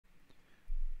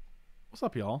What's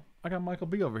up, y'all? I got Michael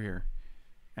B over here.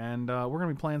 And we're going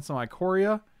to be playing some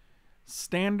Ikoria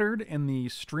Standard in the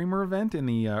streamer event, in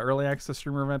the early access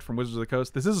streamer event from Wizards of the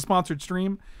Coast. This is a sponsored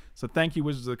stream, so thank you,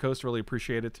 Wizards of the Coast. Really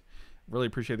appreciate it. Really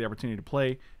appreciate the opportunity to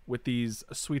play with these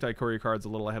sweet Ikoria cards a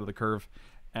little ahead of the curve.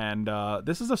 And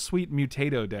this is a sweet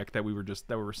Mutato deck that we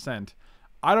were sent.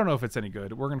 I don't know if it's any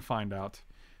good. We're going to find out.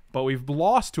 But we've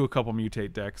lost to a couple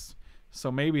Mutate decks,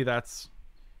 so maybe that's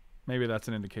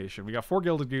an indication. We got 4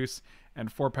 Gilded Goose and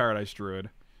 4 Paradise Druid.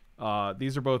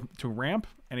 These are both to ramp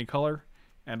any color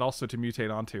and also to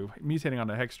mutate onto. Mutating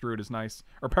onto Hex Druid is nice,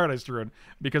 or Paradise Druid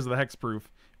because of the Hex proof.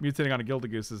 Mutating onto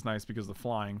Gilded Goose is nice because of the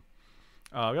flying.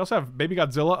 We also have Baby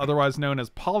Godzilla, otherwise known as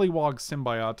Pollywog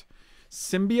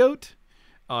Symbiote.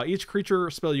 Each creature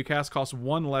spell you cast costs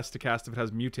 1 less to cast if it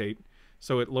has Mutate,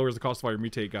 so it lowers the cost of all your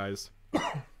Mutate guys.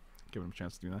 Give him a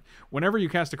chance to do that. Whenever you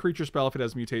cast a creature spell, if it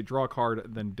has Mutate, draw a card,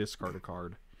 then discard a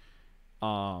card.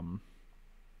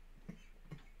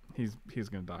 He's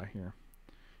gonna die here.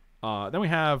 Then we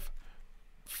have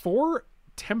 4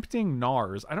 Tempting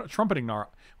Gnarrs. Trumpeting Gnarr.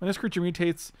 When this creature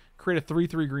mutates, create a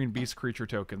 3/3 green beast creature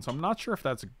token. So I'm not sure if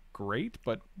that's great,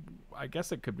 but I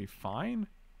guess it could be fine.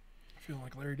 I feel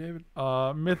like Larry David.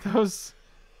 Mythos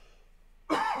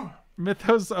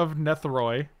of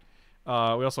Nethroi. We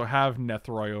also have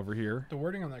Nethroi over here. The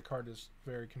wording on that card is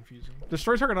very confusing.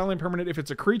 Destroy target non-land permanent if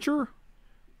it's a creature,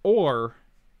 or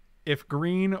if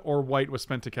green or white was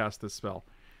spent to cast this spell.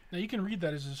 Now you can read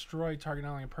that as destroy target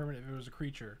non-land permanent if it was a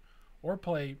creature, or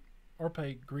play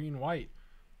green-white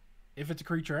if it's a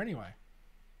creature anyway.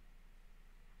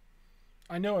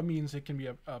 I know it means it can be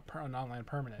a non-land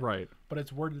permanent, right? But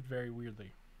it's worded very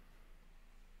weirdly.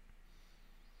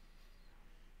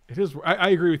 It is. I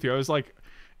agree with you. I was like,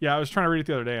 yeah, I was trying to read it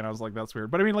the other day, and I was like, that's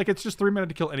weird. But I mean, like, it's just 3 mana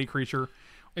to kill any creature,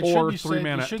 or 3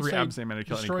 mana, 3 absent mana to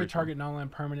kill any creature. Destroy target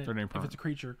non-land permanent if it's a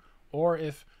creature, or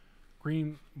if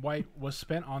green-white was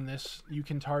spent on this, you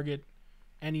can target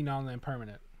any non-land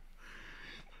permanent.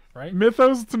 Right?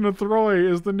 Mythos to Nethroi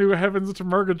is the new Heavens to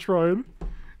Murgatroyd.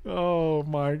 Oh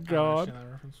my god! I don't understand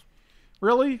that reference.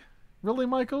 Really, really,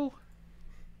 Michael?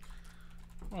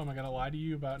 Well, am I gonna lie to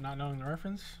you about not knowing the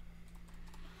reference?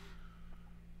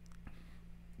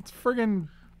 It's friggin'...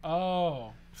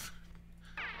 Oh.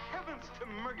 Heavens to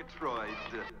Murgatroyd.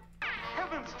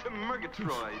 Heavens to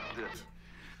Murgatroyd.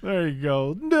 There you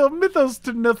go. No, Mythos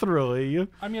to Nethroi.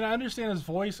 I mean, I understand his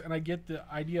voice and I get the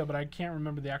idea, but I can't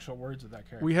remember the actual words of that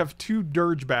character. We have 2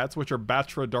 Dirge Bats, which are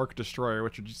Batra Dark Destroyer,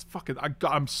 which are just fucking...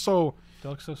 I'm so... They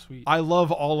look so sweet. I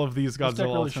love all of these Godzilla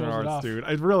really alternate arts, dude.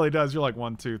 It really does. You're like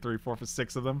 1, 2, 3, 4, 5,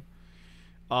 6 of them.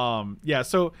 Yeah,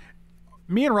 so...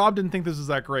 Me and Rob didn't think this was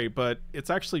that great, but it's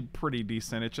actually pretty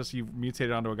decent. It's just you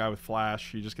mutate onto a guy with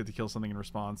flash. You just get to kill something in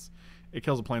response. It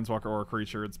kills a planeswalker or a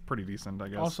creature. It's pretty decent, I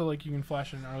guess. Also, like, you can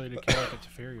flash in early to kill like a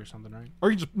Teferi or something, right?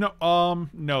 Or you just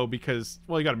no, because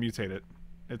you got to mutate it.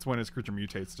 It's when his creature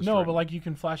mutates. No, but like you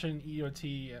can flash in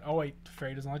EOT. Oh wait,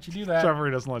 Teferi doesn't let you do that.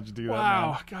 Teferi doesn't let you do that.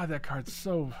 Wow, God, that card's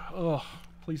so. Ugh.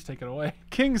 Please take it away.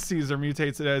 King Caesar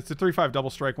mutates it. It's a 3/5 double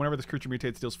strike. Whenever this creature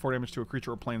mutates, deals 4 damage to a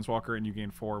creature or planeswalker, and you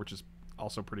gain 4, which is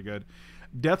also pretty good.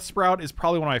 Deathsprout is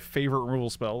probably one of my favorite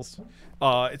removal spells.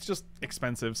 It's just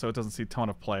expensive, so it doesn't see a ton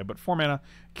of play. But 4 mana,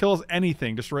 kills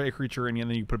anything, destroy a creature, and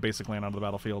then you put a basic land onto the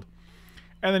battlefield.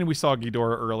 And then we saw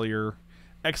Ghidorah earlier.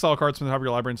 Exile cards from the top of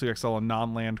your library, so you exile a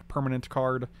non-land permanent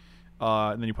card,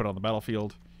 and then you put it on the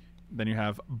battlefield. Then you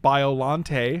have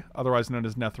Biolante, otherwise known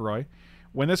as Nethroi.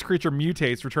 When this creature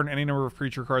mutates, return any number of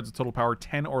creature cards with total power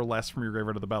 10 or less from your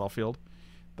graveyard to the battlefield.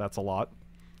 That's a lot.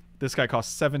 This guy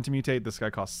costs 7 to mutate. This guy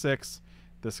costs 6.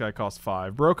 This guy costs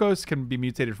 5. Brokkos can be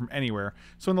mutated from anywhere.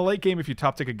 So in the late game, if you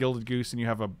top tick a Gilded Goose and you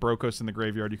have a Brokkos in the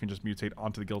graveyard, you can just mutate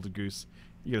onto the Gilded Goose.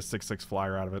 You get a 6/6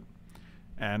 flyer out of it.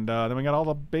 And then we got all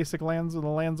the basic lands and the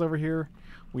lands over here.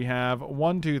 We have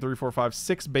 1, 2, 3, 4, 5,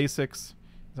 6 basics.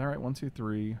 Is that right? 1, 2,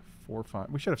 3, 4, 5.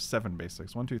 We should have 7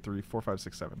 basics. 1, 2, 3, 4, 5,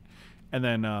 6, 7. And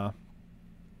then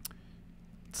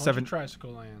 7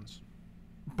 tricycle lands.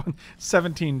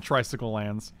 17 tricycle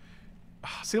lands.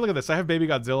 See, look at this. I have Baby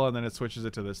Godzilla, and then it switches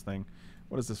it to this thing.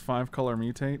 What is this? 5-color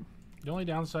mutate? The only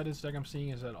downside to this deck I'm seeing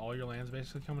is that all your lands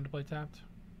basically come into play tapped.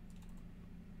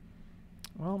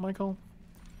 Well, Michael,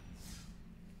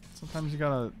 sometimes you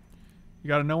gotta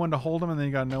know when to hold them, and then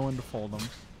you gotta know when to fold them.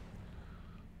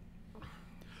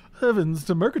 Heavens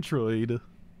to Murgatroyd.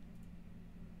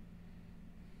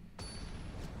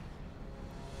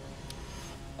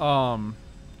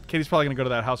 Katie's probably gonna go to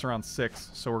that house around 6,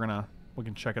 so we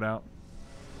can check it out.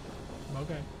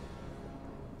 Okay.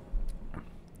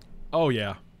 Oh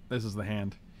yeah, this is the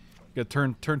hand. You got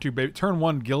turn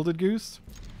 1 Gilded Goose.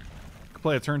 Could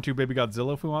play a turn 2 Baby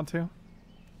Godzilla if we want to.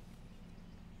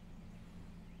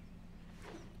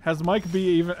 Has Mike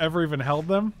B ever even held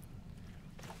them?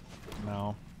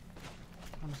 No.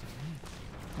 What does that mean?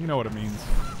 You know what it means.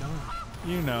 I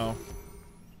don't. You know.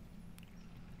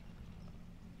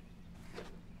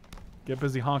 Get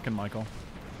busy honking, Michael.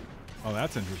 Oh,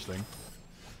 that's interesting.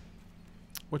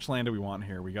 Which land do we want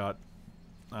here? We got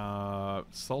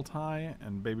Sultai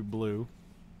and Baby Blue.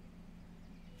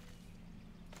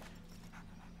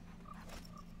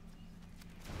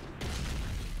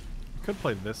 Could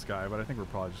play this guy, but I think we're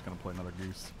probably just going to play another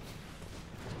goose.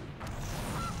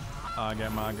 I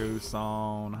get my goose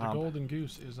on. The golden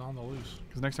goose is on the loose.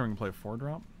 Because next time we can play a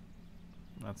 4-drop.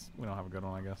 We don't have a good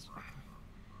one, I guess.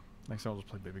 Next time we'll just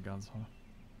play Baby Guns. Huh?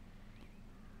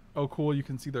 Oh, cool. You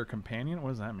can see their companion? What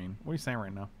does that mean? What are you saying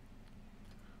right now?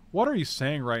 What are you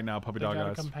saying right now, Puppy Dog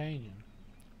Eyes? A companion.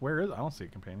 Where is it? I don't see a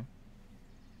companion.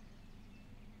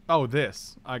 Oh,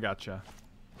 this. I gotcha.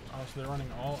 Oh, so they're running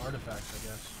all artifacts, I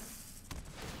guess.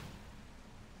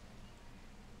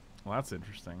 Well, that's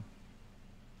interesting.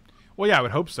 Well, yeah, I would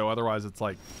hope so. Otherwise, it's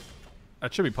like...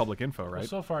 That should be public info, right? Well,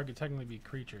 so far, it could technically be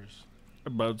creatures.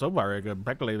 But so far, it could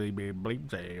technically be bleep,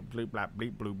 bloop, blap,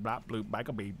 bleep, bloop, blap, bloop,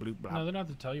 baka, beep, bloop, blap. No, they don't have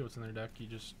to tell you what's in their deck. You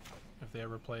just... If they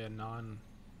ever play a non...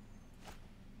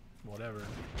 Whatever.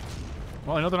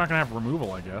 Well, I know they're not going to have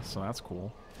removal, I guess, so that's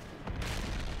cool.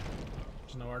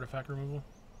 There's no artifact removal?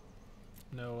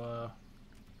 No,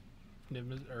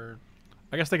 or...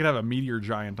 I guess they could have a Meteor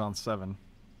Giant on 7.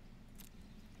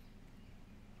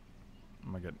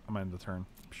 I'm gonna end the turn.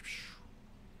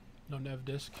 No Nev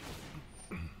disc.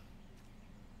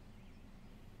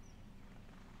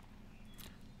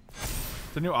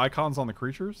 The new icons on the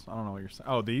creatures? I don't know what you're saying.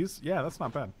 Oh, these? Yeah, that's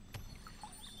not bad.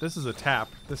 This is a tap.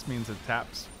 This means it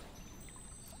taps.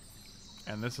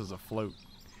 And this is a float.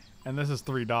 And this is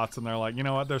 3 dots, and they're like, you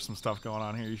know what? There's some stuff going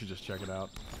on here. You should just check it out.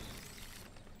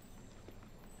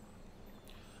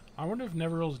 I wonder if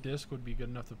Neverill's disc would be good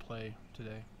enough to play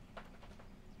today.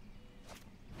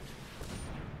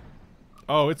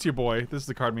 Oh, it's your boy. This is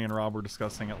the card me and Rob were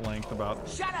discussing at length about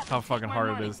how fucking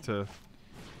hard it is to... Well,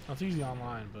 it's easy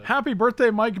online, but... Happy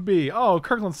birthday, Mike B. Oh,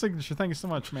 Kirkland Signature. Thank you so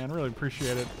much, man. Really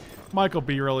appreciate it. Michael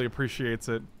B really appreciates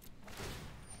it.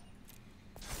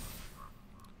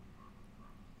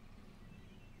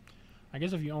 I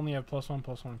guess if you only have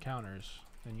 +1/+1 counters,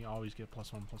 then you always get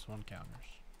 +1/+1 counters.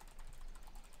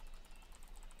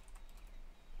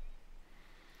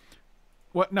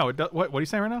 What? No, it does. What are you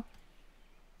saying right now?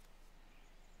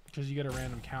 Because you get a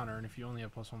random counter, and if you only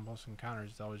have +1/+1 counters,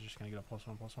 it's always just going to get a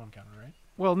 +1/+1 counter, right?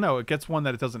 Well, no, it gets one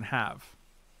that it doesn't have.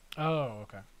 Oh,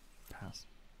 okay. Pass.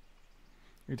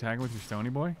 Are you tagging with your Stony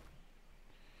Boy?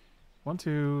 1,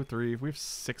 2, 3. We have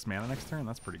 6 mana next turn.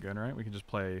 That's pretty good, right? We can just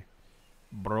play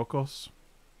Brokkos.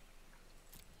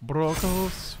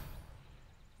 Brokkos.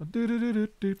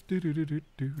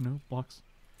 No blocks.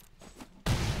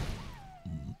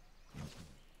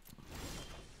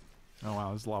 Oh wow,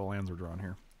 there's a lot of lands we're drawing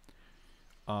here.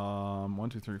 1,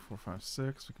 2, 3, 4, 5,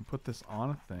 6. We can put this on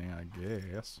a thing, I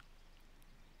guess.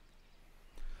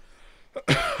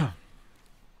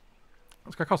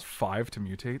 This guy costs 5 to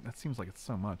mutate. That seems like it's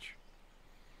so much.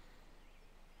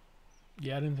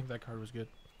 Yeah, I didn't think that card was good.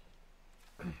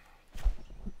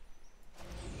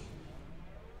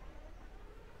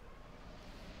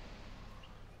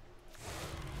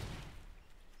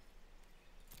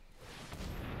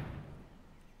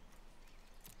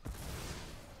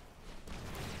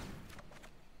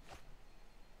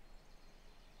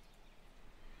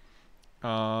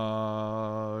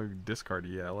 Discard,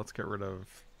 yeah. Let's get rid of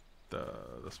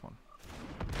this one.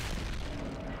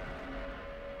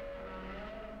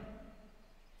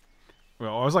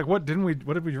 Well, I was like, what did we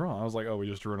draw? I was like, oh, we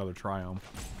just drew another Triome.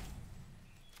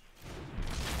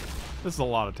 This is a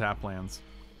lot of tap lands.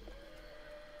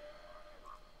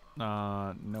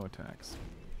 No attacks.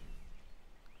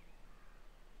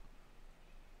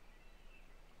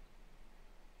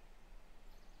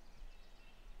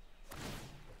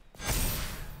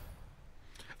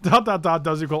 Dot dot dot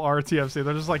does equal RTFC.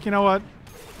 They're just like, you know what?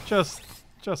 Just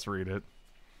read it.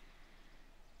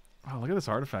 Wow, look at this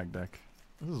artifact deck.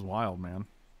 This is wild, man.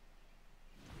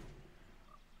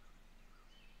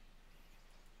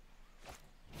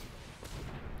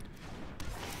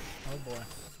 Oh boy.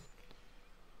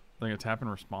 They're gonna tap in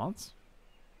response?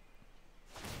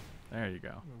 There you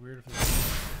go. Weird if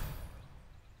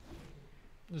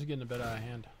this is getting a bit out of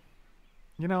hand.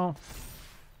 You know,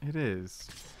 it is.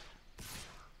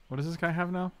 What does this guy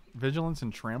have now? Vigilance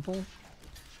and Trample?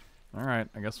 Alright,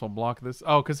 I guess we'll block this.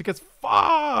 Oh, because it gets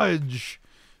Fudge!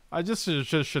 I just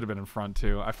should have been in front,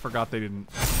 too. I forgot they didn't...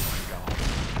 Oh, my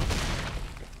God.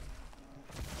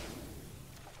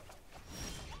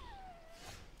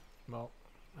 Well,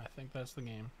 think that's the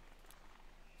game.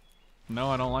 No,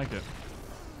 I don't like it.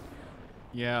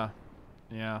 Yeah.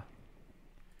 Yeah.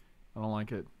 I don't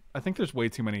like it. I think there's way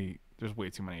too many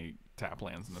tap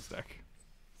lands in this deck.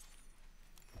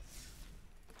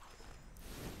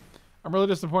 I'm really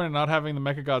disappointed not having the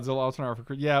Mecha Godzilla alternate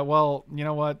for. Yeah, well, you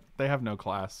know what? They have no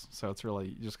class, so it's really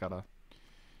you just gotta.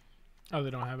 Oh, they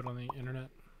don't have it on the internet,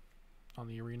 on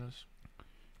the arenas.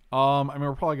 I mean,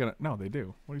 we're probably gonna. No, they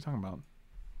do. What are you talking about?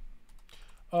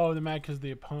 Oh, they're mad because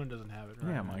the opponent doesn't have it.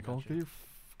 Right? Yeah, Michael, get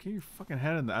your fucking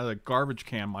head in the garbage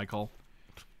can, Michael.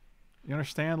 You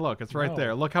understand? Look, it's right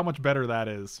there. Look how much better that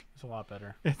is. It's a lot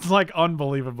better. It's like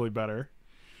unbelievably better.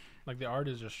 Like the art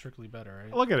is just strictly better,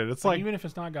 right? Look at it. It's like even if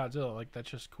it's not Godzilla, like that's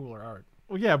just cooler art.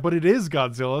 Well, yeah, but it is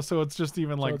Godzilla, so it's just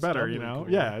even like better, you know?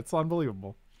 Cooler. Yeah, it's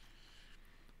unbelievable.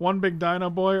 One big dino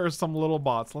boy or some little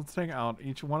bots. Let's take out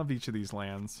each of these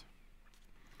lands.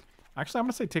 Actually, I'm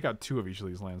gonna say take out 2 of each of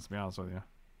these lands. To be honest with you.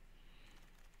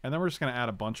 And then we're just gonna add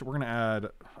a bunch. We're gonna add.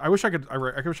 I wish I could. I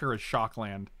wish I could shock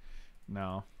land.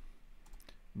 No.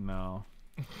 No.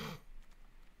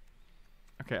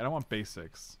 Okay, I don't want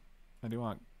basics. I do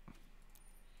want.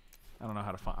 I don't know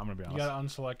how to find. I'm gonna be honest. You gotta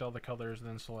unselect all the colors, and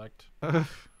then select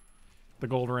the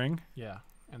gold ring. Yeah,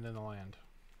 and then the land.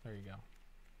 There you go.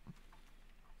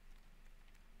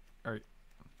 All right.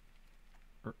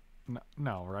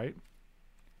 No, right?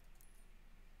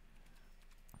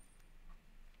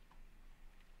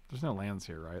 There's no lands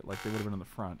here, right? Like they would have been in the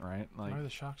front, right? Like. Why are the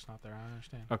shocks not there? I don't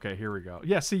understand. Okay, here we go.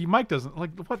 Yeah, see, Mike doesn't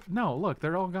like what? No, look,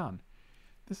 they're all gone.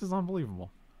 This is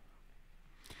unbelievable.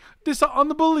 This is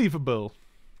unbelievable.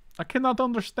 I cannot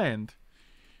understand.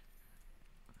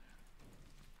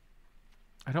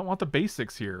 I don't want the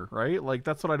basics here, right? Like,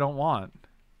 that's what I don't want.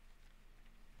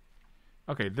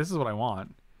 Okay, this is what I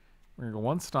want. We're going to go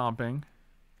 1 stomping.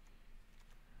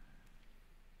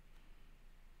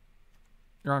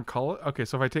 You're on color? Okay,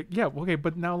 so if I take... Yeah, okay,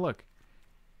 but now look.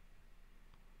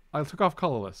 I took off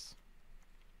colorless.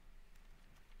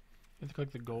 You have to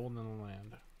click the gold and then the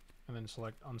land. And then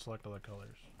unselect all the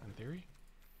colors. In theory?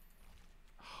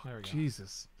 There we go.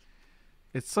 Jesus.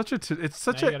 It's such a... It's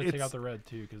such now a... You gotta take out the red,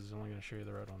 too, because it's only going to show you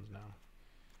the red ones now.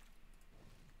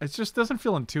 It just doesn't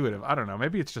feel intuitive. I don't know.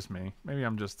 Maybe it's just me. Maybe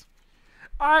I'm just...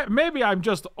 Maybe I'm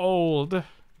just old.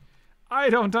 I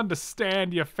don't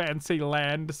understand your fancy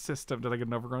land system. Did I get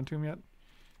an Overgrown Tomb yet?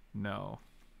 No.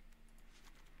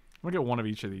 I'm gonna get 1 of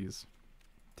each of these.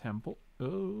 Temple.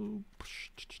 Oh.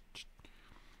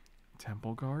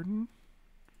 Temple Garden.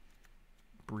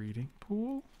 Breeding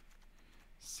Pool.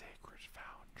 Sacred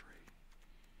Foundry.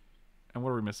 And what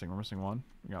are we missing? We're missing 1.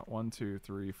 We got 1, 2,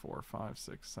 3, 4, 5,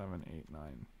 6, 7, 8,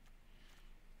 9.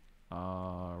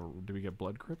 Did we get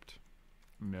Blood Crypt?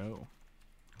 No.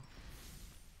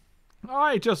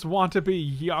 I just want to be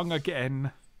young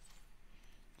again.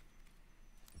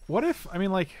 What if, I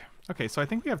mean, like, okay, so I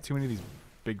think we have too many of these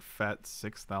big fat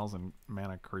 6,000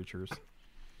 mana creatures.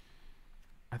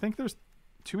 I think there's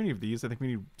too many of these. I think we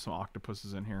need some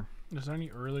octopuses in here. Is there any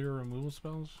earlier removal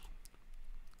spells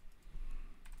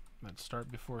that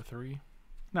start before 3?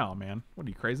 No, man. What are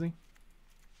you, crazy?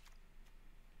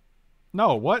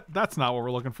 No, what? That's not what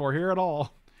we're looking for here at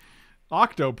all.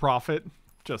 Octo Prophet.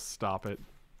 Just stop it.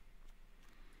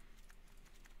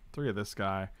 3 of this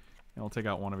guy, and we'll take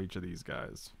out 1 of each of these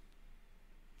guys.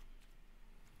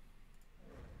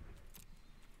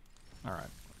 Alright,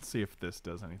 let's see if this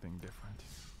does anything different.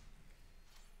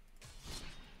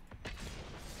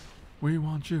 We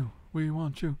want you, we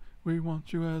want you, we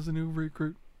want you as a new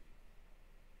recruit.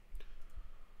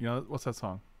 You know, what's that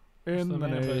song? In the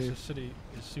mana base city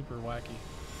is super wacky.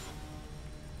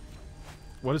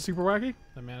 What is super wacky?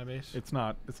 The mana base. It's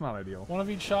not ideal. 1 of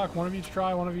each shock, 1 of each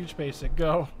try, 1 of each basic.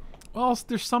 Go. Well,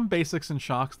 there's some basics and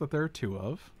shocks that there are 2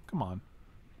 of. Come on.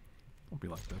 Don't be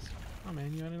like this. Oh,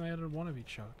 man, you only added 1 of each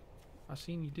shock. I've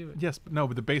seen you do it. Yes, but no,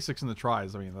 but the basics and the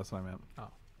tries, I mean, that's what I meant. Oh.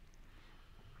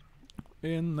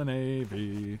 In the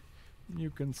Navy, you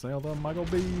can sail the Michael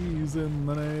B's in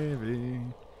the Navy.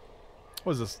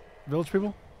 What is this? Village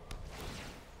people?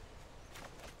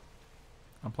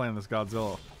 I'm playing this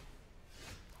Godzilla.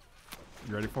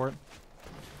 You ready for it?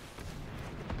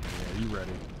 Yeah, you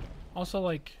ready. Also,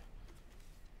 like,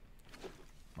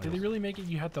 did they really make it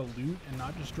you have to loot and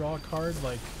not just draw a card?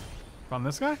 Like, on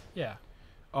this guy? Yeah.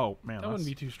 Oh, man. That wouldn't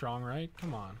be too strong, right?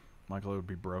 Come on. Michael, it would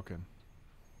be broken.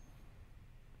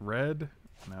 Red?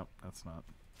 Nope, that's not.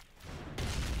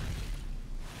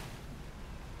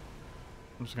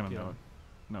 I'm just going to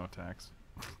no attacks.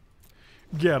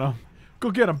 Get him. Go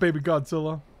get him, baby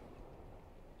Godzilla.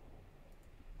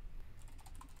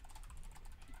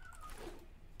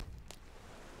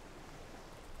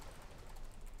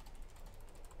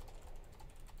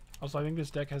 Also, I think this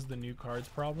deck has the new cards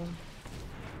problem.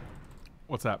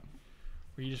 What's that?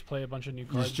 Where you just play a bunch of new You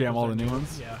cards. just jam all the new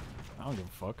ones? Yeah. I don't give a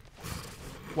fuck.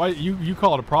 Why you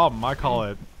call it a problem? I call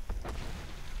it.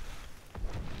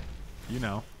 You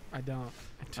know. I don't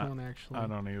actually. I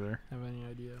don't either. Have any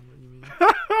idea what you mean?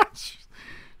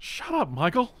 Shut up,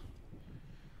 Michael.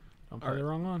 Don't play the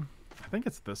wrong one. I think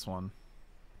it's this one.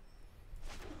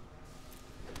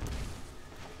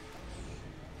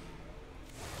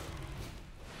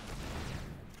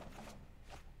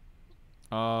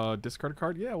 Discard a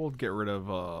card? Yeah, we'll get rid of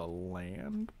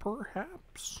land,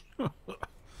 perhaps.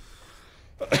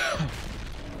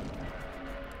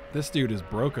 This dude is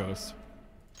Brokkos.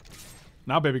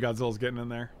 Now Baby Godzilla's getting in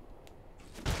there.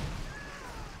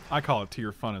 I call it to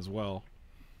your fun as well.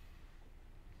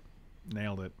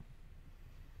 Nailed it.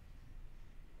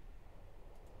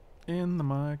 In the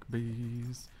Mike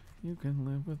B's. You can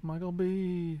live with Michael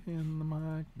B. In the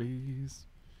Mike B's.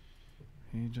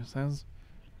 He just has...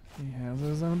 He has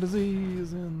his own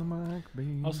disease in the Mike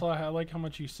B. Also, I like how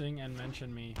much you sing and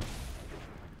mention me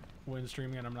when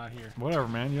streaming and I'm not here. Whatever,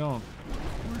 man. You don't...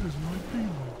 Where does Mike B live?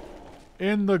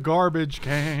 In the garbage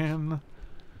can.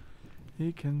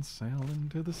 He can sail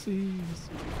into the seas.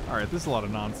 Alright, this is a lot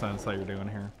of nonsense that you're doing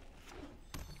here.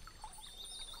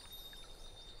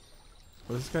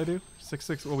 What does this guy do?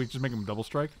 6/6. Oh, we just make him double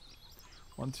strike?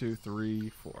 1, 2, 3,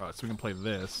 4. So we can play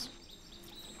this.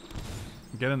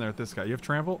 Get in there with this guy. You have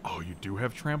trample? Oh, you do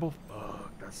have trample?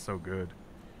 Fuck, that's so good.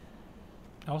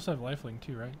 I also have lifelink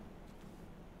too, right?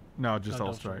 No, just No,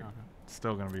 all double strike, strike. okay.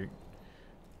 Still gonna be...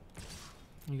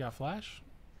 You got flash?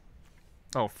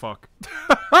 Oh, fuck.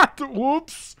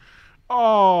 Whoops.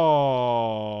 Oh,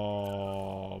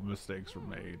 mistakes were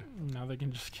made. Now they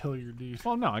can just kill your dude.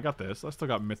 Well, no, I got this. I still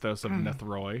got Mythos of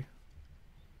Nethroi.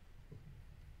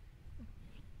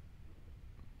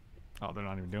 Oh, they're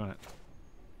not even doing it.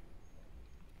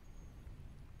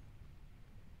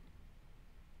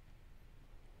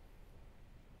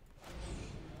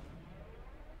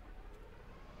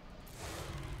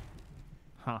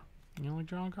 Huh. You don't like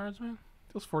drawing cards, man?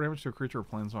 Deals 4 damage to a creature or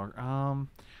planeswalker.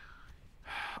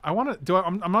 I want to do.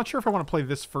 I'm not sure if I want to play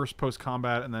this first post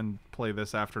combat and then play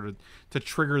this after to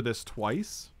trigger this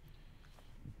twice.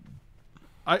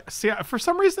 I see. For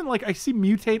some reason, like I see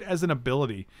mutate as an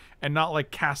ability and not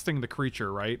like casting the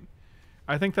creature. Right.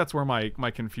 I think that's where my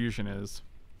confusion is.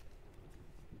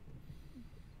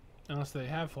 Unless they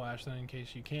have flash, then in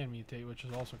case you can mutate, which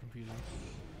is also confusing.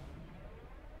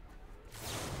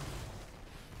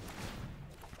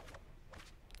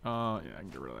 Yeah, I can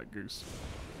get rid of that goose.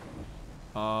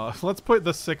 Let's put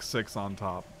the 6/6 on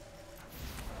top.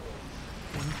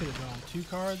 And you could have drawn 2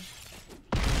 cards.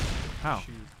 How?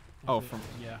 Shoot. Oh, If it- from...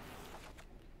 Yeah.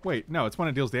 Wait, no, it's when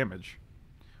it deals damage.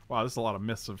 Wow, this is a lot of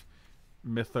Mythos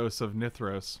of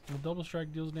Nithros. Well, double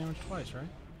strike deals damage twice, right?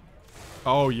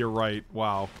 Oh, you're right.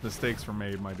 Wow, mistakes were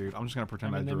made, my dude. I'm just gonna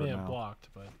pretend I they drew may it have now. blocked,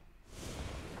 but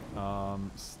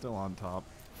Still on top.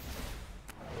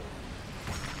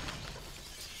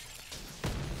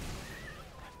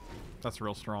 That's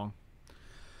real strong.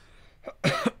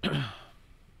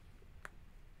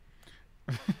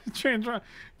 Change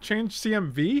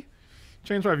CMV?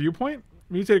 Change my viewpoint?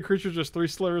 Mutated creature, just 3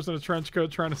 slurs in a trench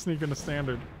coat trying to sneak into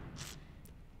standard.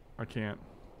 I can't.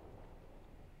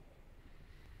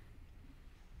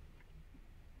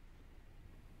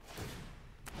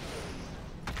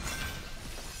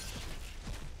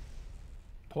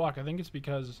 Polak, I think it's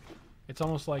because it's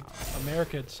almost like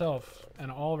America itself and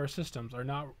all of our systems are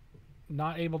not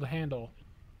able to handle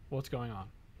what's going on.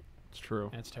 It's true.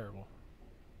 And it's terrible.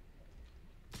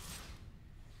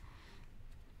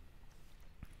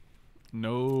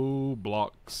 No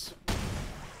blocks.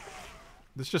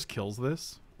 This just kills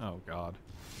this? Oh, God.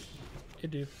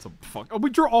 It do. It's a fuck. Oh, we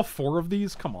drew all 4 of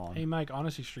these? Come on. Hey, Mike,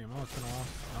 Honesty stream. Oh, it's been a while.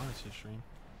 Honesty stream.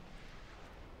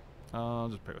 I'll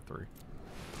just pay with 3.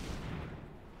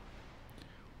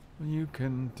 You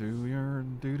can do your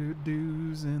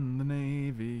doo-doo-doos in the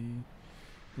Navy.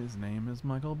 His name is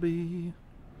Michael B.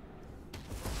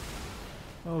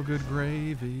 Oh, good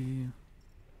gravy.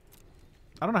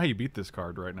 I don't know how you beat this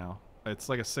card right now. It's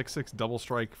like a 6/6 double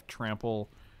strike trample,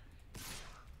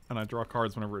 and I draw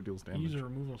cards whenever it deals damage. Use a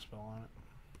removal spell on it.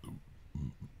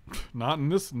 Not in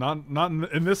this, not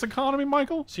in this economy,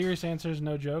 Michael. Serious answers,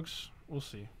 no jokes. We'll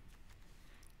see.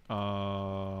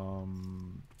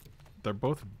 They're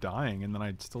both dying, and then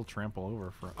I'd still trample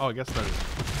over for. Oh, I guess that is.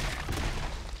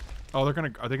 Oh, are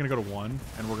they gonna go to 1,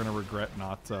 and we're gonna regret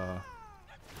not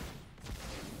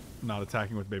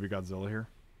attacking with Baby Godzilla here.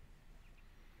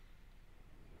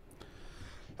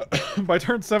 By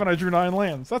turn 7, I drew 9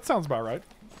 lands. That sounds about right.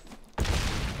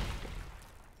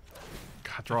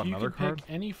 Draw if you another could card? pick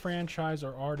any franchise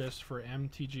or artist for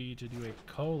MTG to do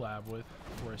a collab with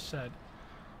for a set,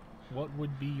 what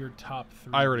would be your top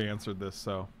 3? I already answered this,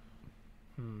 so.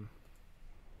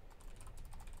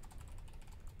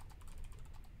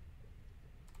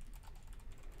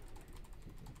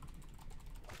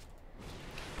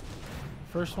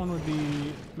 First one would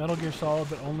be Metal Gear Solid,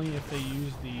 but only if they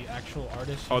use the actual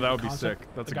artist. Oh, that would be concept.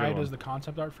 sick. That's the a good guy who one. does the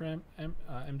concept art for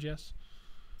MGS.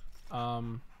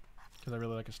 Because I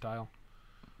really like his style.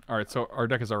 All right, so our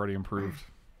deck is already improved.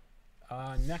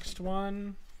 Next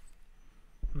one.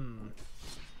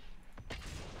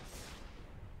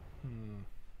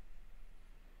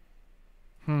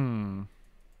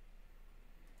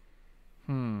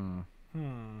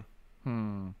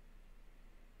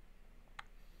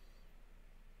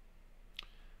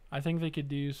 I think they could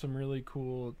do some really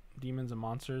cool demons and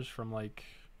monsters from like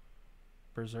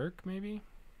Berserk, maybe.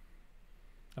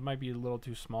 That might be a little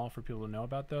too small for people to know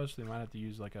about those, so they might have to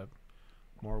use like a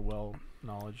more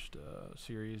well-knowledged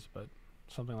series, but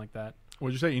something like that.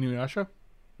 What'd you say, Inuyasha?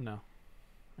 No,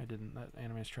 I didn't. That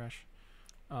anime is trash.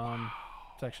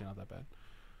 It's actually not that bad.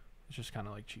 It's just kind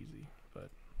of like cheesy, but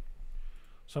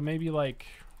so maybe like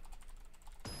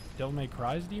Devil May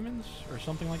Cry's demons or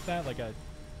something like that,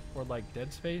 or like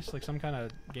Dead Space, like some kind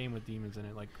of game with demons in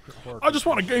it, like horror. I just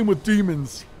want a game with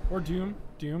demons. Or Doom.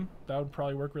 That would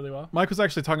probably work really well. Mike was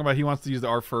actually talking about he wants to use the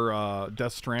art for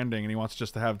Death Stranding, and he wants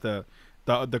just to have the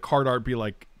card art be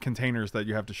like containers that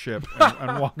you have to ship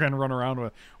and walk and run around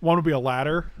with. One would be a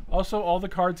ladder. Also, all the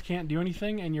cards can't do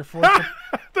anything, and you're forced to,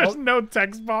 There's no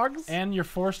text box. and you're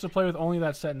forced to play with only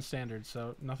that set in standard,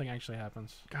 so nothing actually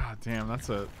happens. God damn, that's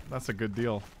a good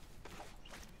deal.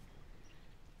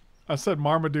 I said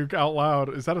Marmaduke out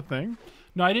loud. Is that a thing?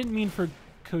 No, I didn't mean for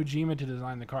Kojima to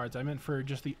design the cards. I meant for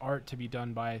just the art to be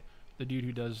done by the dude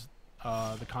who does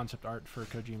the concept art for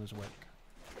Kojima's work.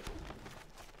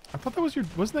 I thought that was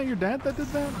wasn't that your dad that did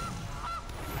that?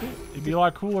 It'd be a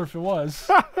lot cooler if it was.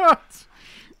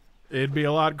 It'd be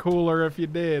a lot cooler if you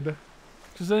did.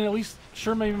 Because then at least,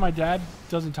 sure, maybe my dad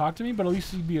doesn't talk to me, but at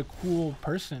least he'd be a cool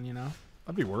person, you know?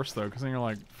 That'd be worse though, because then you're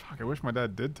like, fuck, I wish my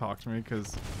dad did talk to me,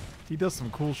 because he does some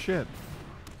cool shit.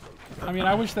 I mean,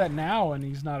 I wish that now, and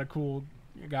he's not a cool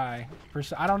guy.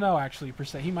 I don't know, actually, per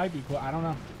se. He might be cool. I don't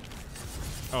know.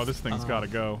 Oh, this thing's gotta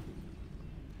go.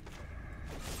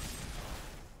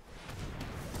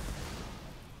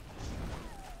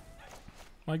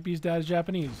 Mike B's dad is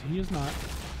Japanese. He is not.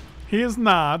 He is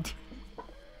not.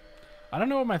 I don't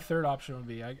know what my third option would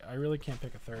be. I really can't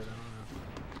pick a third. I don't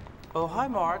know. Oh, hi,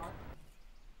 Mark.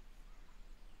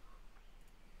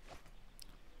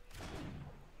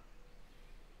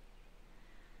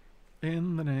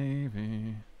 In the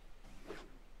Navy.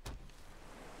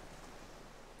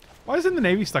 Why is In the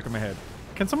Navy stuck in my head?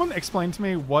 Can someone explain to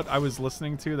me what I was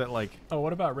listening to that, like... Oh,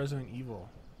 what about Resident Evil?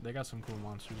 They got some cool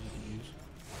monsters you can use.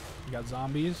 You got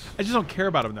zombies. I just don't care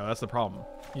about them, though. That's the problem.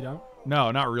 You don't?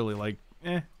 No, not really. Like,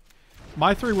 eh.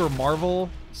 My three were Marvel,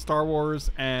 Star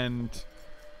Wars, and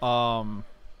Roy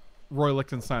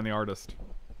Lichtenstein, the artist.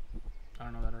 I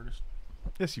don't know that artist.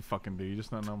 Yes, you fucking do. You just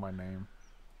don't know my name.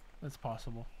 That's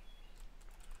possible.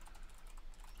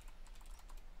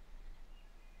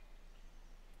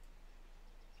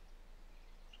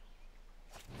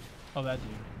 Oh, that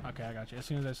dude. Okay, I got you. As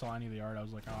soon as I saw any of the art, I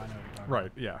was like, oh, I know what you're talking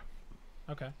Right, yeah.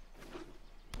 about. Okay.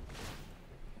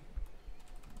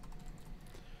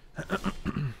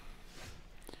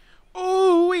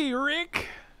 Ooh, Rick.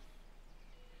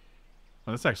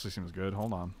 Oh, this actually seems good.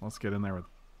 Hold on. Let's get in there with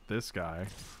this guy.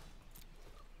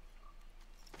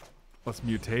 Let's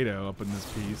Mutato up in this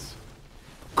piece.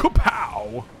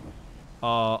 Kapow!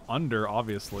 Under,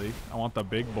 obviously. I want the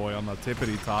big boy on the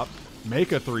tippity top.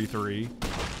 Make a 3/3.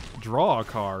 Draw a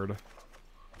card.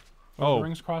 Oh, the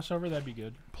rings crossover, that'd be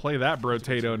good. Play that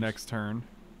Brotato next turn.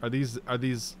 Are these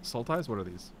Sultais? What are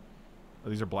these? Oh,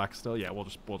 these are black still? Yeah, we'll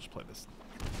just play this.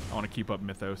 I want to keep up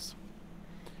Mythos.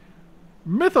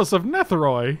 Mythos of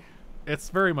Nethroi. It's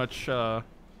very much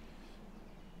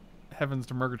Heavens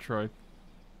to Murgatroyd.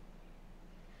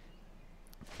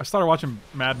 I started watching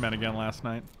Mad Men again last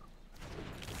night.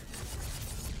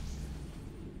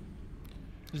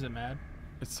 Is it mad?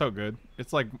 It's so good.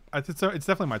 It's like it's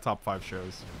definitely my top 5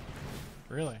 shows.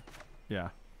 Really? Yeah.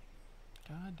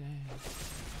 God dang.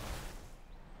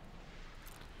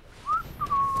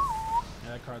 Yeah,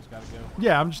 that card's gotta go.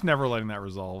 Yeah, I'm just never letting that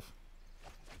resolve.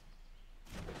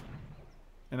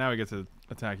 And now we get to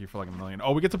attack you for like 1 million.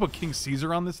 Oh, we get to put King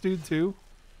Caesar on this dude too?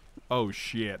 Oh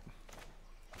shit.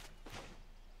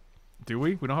 Do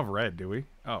we? We don't have red, do we?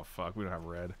 Oh fuck, we don't have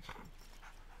red.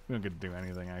 We don't get to do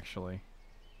anything actually.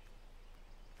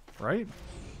 Right?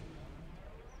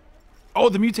 Oh,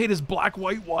 the mutate is black,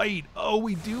 white, white. Oh,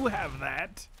 we do have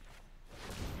that.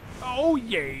 Oh,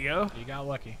 yeah. You got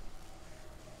lucky.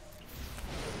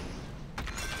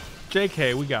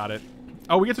 JK, we got it.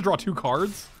 Oh, we get to draw 2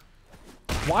 cards?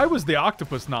 Why was the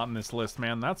octopus not in this list,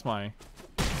 man? That's my...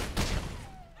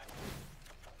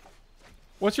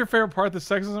 What's your favorite part, the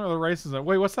sexism or the racism?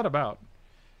 Wait, what's that about?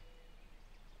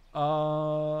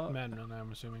 Madden on that,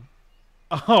 I'm assuming.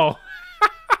 Oh.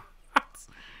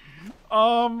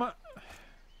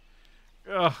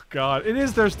 Oh god, it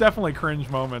is. There's definitely cringe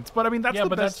moments, but I mean that's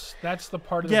the best. That's the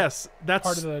part of that's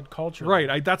part of the culture,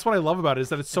 right? That's what I love about it, is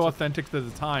that it's so authentic to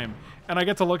the time, and I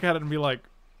get to look at it and be like,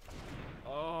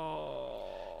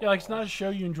 oh. Yeah, like it's not a show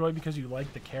you enjoy because you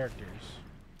like the characters.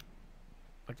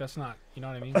 Like that's not, you know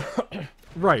what I mean?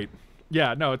 Right?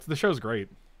 Yeah. No, the show's great.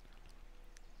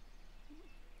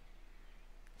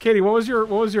 Katie, what was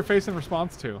your face in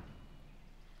response to?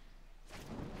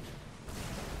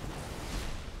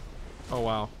 Oh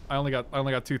wow, I only got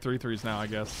 2 3/3s now, I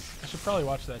guess. I should probably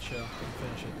watch that show and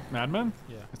finish it. Mad Men?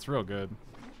 Yeah. It's real good.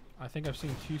 I think I've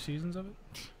seen 2 seasons of it.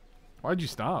 Why'd you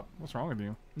stop? What's wrong with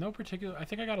you? No particular. I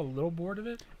think I got a little bored of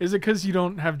it. Is it because you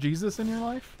don't have Jesus in your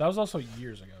life? That was also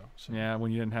years ago. So. Yeah,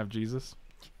 when you didn't have Jesus.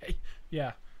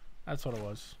 Yeah, that's what it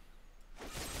was.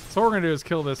 So what we're gonna do is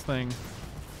kill this thing.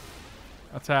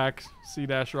 Attack,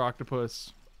 C-dash or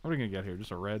octopus. What are we gonna get here?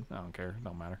 Just a red? I don't care. It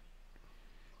don't matter.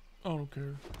 I don't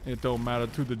care. It don't matter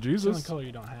to the It's Jesus. the only color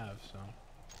you don't have, so.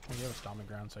 Well, you have a Stomping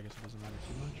Ground, so I guess it doesn't matter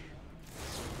too much.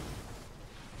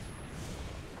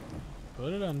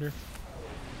 Put it under.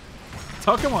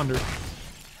 Tuck him under.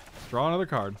 Draw another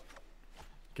card.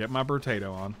 Get my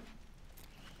potato on.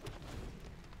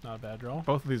 Not a bad draw.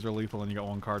 Both of these are lethal and you got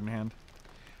 1 card in hand.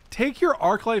 Take your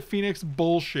Arclight Phoenix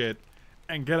bullshit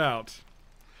and get out.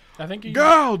 I think Get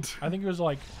out! I think it was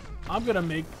like, I'm gonna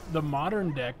make the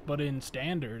modern deck, but in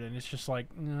standard, and it's just like,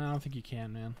 no, I don't think you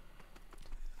can, man.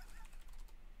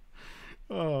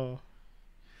 Oh.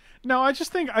 No, I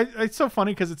just think it's so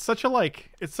funny because it's such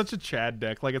a Chad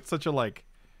deck. Like it's such a like.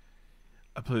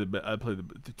 I play the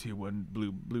 2/1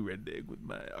 blue red deck with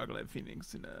my Arclight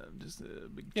Phoenix and just a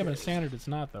big. Yeah, but in standard it's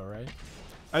not though, right?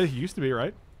 I think it used to be,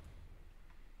 right?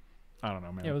 I don't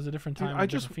know, man. Yeah, it was a different time.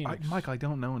 Dude, Phoenix. Michael, I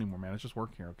don't know anymore, man. It's just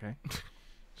work here, okay? It's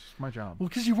just my job. Well,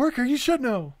 because you work here, you should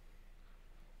know.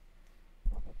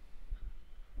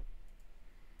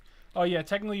 Oh yeah,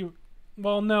 technically,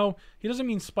 well, no, he doesn't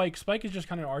mean Spike. Spike is just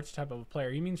kind of an arts type of a player.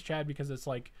 He means Chad because it's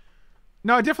like.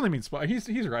 No, I definitely mean Spike. He's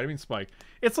right. I mean Spike.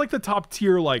 It's like the top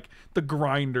tier, like the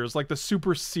grinders, like the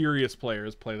super serious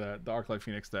players play the Arclight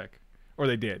Phoenix deck, or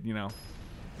they did, you know.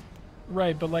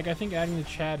 Right, but like I think adding the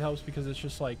Chad helps because it's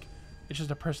just like. It's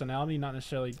just a personality, not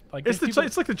necessarily like. It's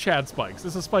like the Chad Spikes.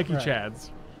 It's the spiky right. Chads.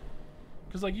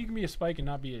 Because like you can be a Spike and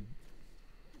not be a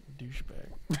douchebag.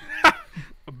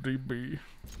 A DB.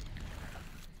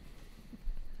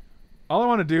 All I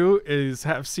want to do is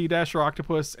have C-dash or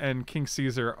Octopus and King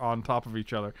Caesar on top of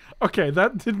each other. Okay,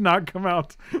 that did not come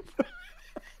out.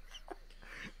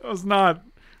 That was not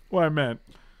what I meant.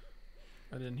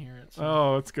 I didn't hear it. So.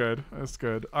 Oh, that's good. That's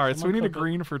good. All right, so we need a cook it.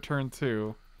 green for turn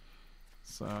 2.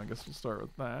 So I guess we'll start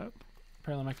with that.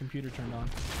 Apparently my computer turned on.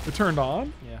 It turned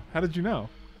on? Yeah. How did you know?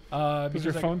 Does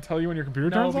your phone tell you when your computer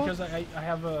no, turns on? because I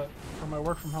have a, for my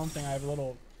work from home thing, I have a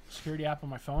little security app on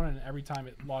my phone, and every time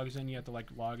it logs in, you have to like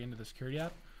log into the security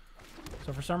app.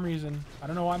 So for some reason, I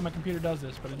don't know why my computer does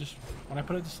this, but it just, when I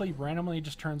put it to sleep, randomly it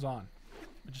just turns on.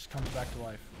 It just comes back to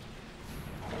life.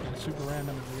 And it's super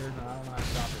random and weird, and I don't know how to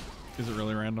stop it. Is it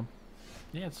really random?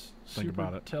 Yeah, it's Think super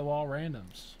about it. till all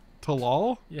randoms.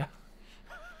 Talal? Yeah.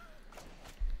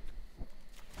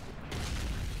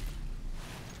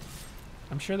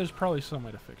 I'm sure there's probably some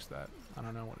way to fix that. I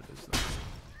don't know what it is though.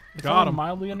 It's Got only him.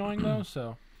 mildly annoying though,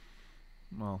 so.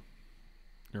 Well,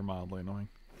 you're mildly annoying.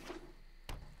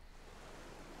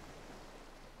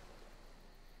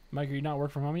 Mike, are you not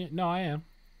work from home yet? No, I am.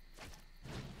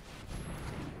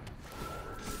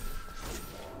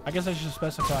 I guess I should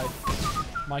specify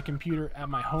my computer at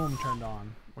my home turned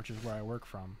on, which is where I work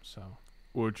from, so.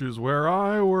 Which is where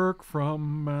I work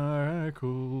from,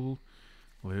 Michael.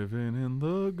 Living in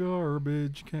the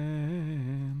garbage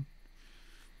can.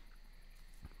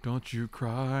 Don't you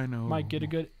cry, no. Mike, get a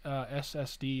good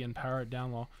SSD and power it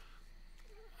down low.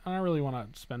 I don't really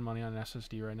want to spend money on an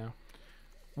SSD right now.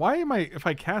 Why am I, if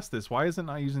I cast this, why is it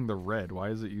not using the red? Why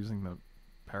is it using the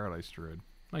Paradise Druid?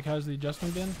 Like, how's the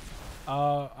adjustment been?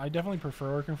 I definitely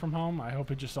prefer working from home. I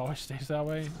hope it just always stays that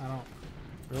way. I don't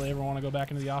really ever want to go back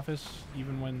into the office,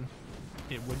 even when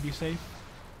it would be safe.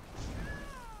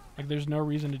 Like, there's no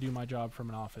reason to do my job from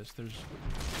an office. There's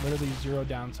literally zero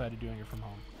downside to doing it from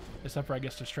home. Except for, I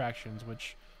guess, distractions,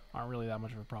 which aren't really that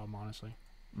much of a problem, honestly.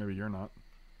 Maybe you're not.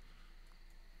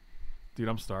 Dude,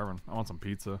 I'm starving. I want some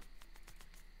pizza.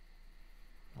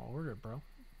 I'll order it, bro.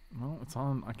 Well, it's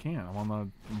on. I can't.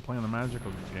 I'm playing the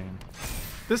magical game.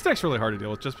 This deck's really hard to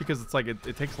deal with just because it's like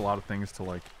it takes a lot of things to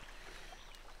like.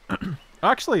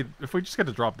 Actually, if we just get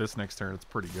to drop this next turn, it's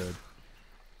pretty good.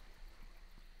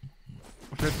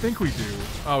 Which I think we do.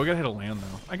 Oh, we gotta hit a land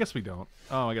though. I guess we don't.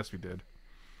 Oh, I guess we did.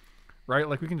 Right?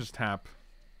 Like we can just tap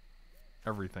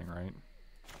everything, right?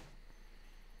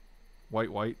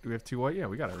 White, white. Do we have 2 white? Yeah,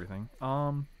 we got everything.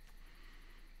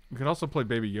 We could also play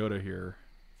Baby Yoda here.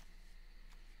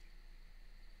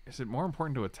 Is it more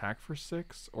important to attack for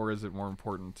 6, or is it more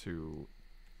important to?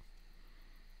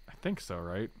 I think so,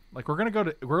 right? Like we're going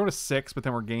to 6, but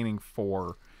then we're gaining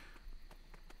 4.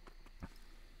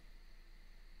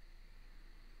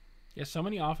 Yeah, so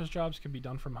many office jobs can be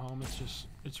done from home.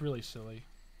 It's really silly.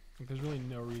 Like, there's really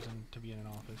no reason to be in an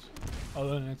office,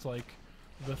 other than it's like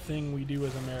the thing we do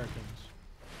as Americans.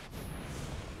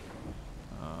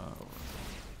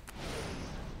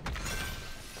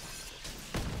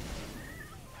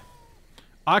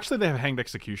 Actually, they have Hanged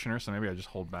Executioner, so maybe I just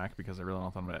hold back because I really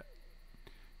don't think I'm going to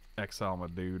exile my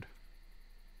dude.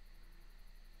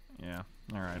 Yeah,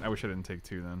 alright. I wish I didn't take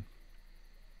 2 then.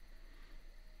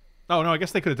 Oh, no, I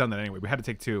guess they could have done that anyway. We had to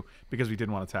take 2 because we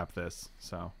didn't want to tap this.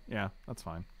 So, yeah, that's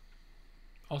fine.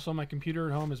 Also, my computer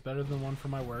at home is better than the one for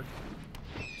my work,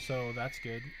 so that's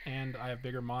good. And I have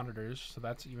bigger monitors, so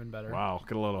that's even better. Wow,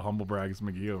 got a little humble brags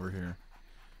McGee over here.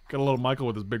 Got a little Michael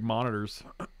with his big monitors.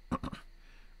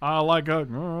 I like a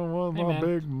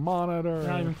big monitor.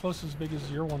 They're not even close as big as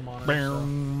your one monitor.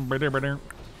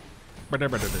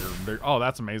 So. Oh,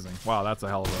 that's amazing. Wow, that's a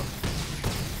hell of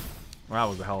a... That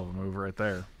was a hell of a move right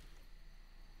there.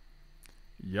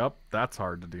 Yup, that's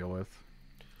hard to deal with.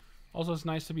 Also, it's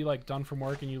nice to be like done from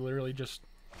work and you're literally just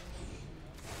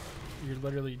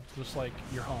like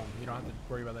you're home. You don't have to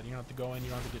worry about that. You don't have to go in. You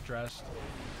don't have to get dressed.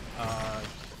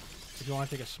 If you want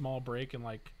to take a small break and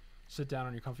like sit down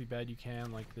on your comfy bed, you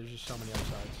can. Like, there's just so many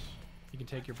upsides. You can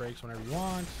take your breaks whenever you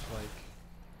want. Like,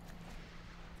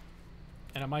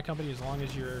 and at my company, as long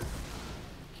as you're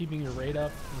keeping your rate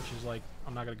up, which is like,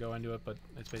 I'm not gonna go into it, but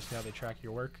it's basically how they track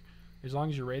your work. As long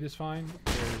as your rate is fine,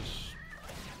 there's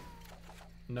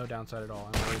no downside at all,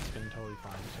 and the rate's been totally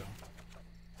fine. So,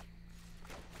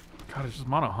 God, it's just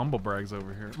mono humble brags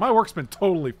over here. My work's been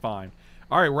totally fine.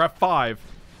 All right, we're at 5.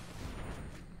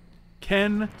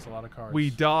 Can that's a lot of cards. we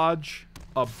dodge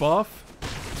a buff?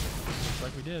 Just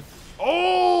like we did.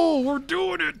 Oh, we're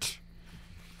doing it!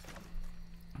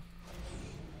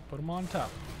 Put them on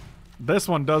top. This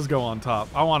one does go on top.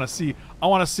 I want to see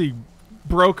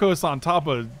Brokkos on top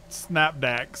of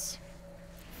Snapdax.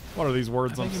 What are these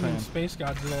words I'm saying? Space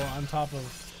Godzilla on top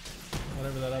of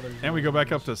whatever that other. And we go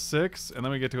back up to 6, and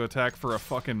then we get to attack for a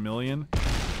fucking million.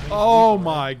 Oh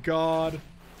my god!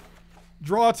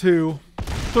 Draw 2.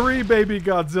 3 baby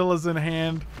Godzillas in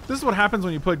hand. This is what happens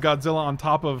when you put Godzilla on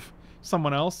top of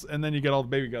someone else, and then you get all the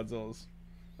baby Godzillas.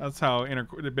 That's how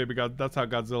that's how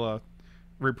Godzilla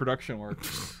reproduction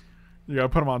works. You gotta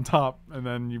put them on top, and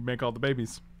then you make all the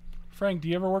babies. Frank, do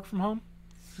you ever work from home?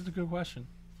 This is a good question.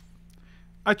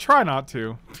 I try not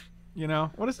to. You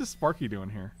know, what is this Sparky doing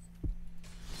here?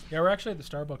 Yeah, we're actually at the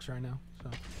Starbucks right now. So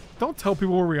don't tell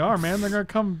people where we are, man. They're gonna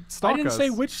come stalk us. I didn't say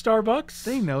which Starbucks.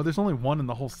 They know. There's only 1 in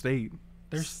the whole state.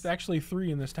 There's actually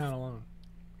 3 in this town alone.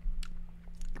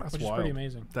 That's which wild. is pretty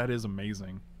amazing. That is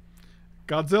amazing.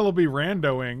 Godzilla be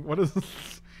randoing. What is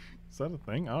is that a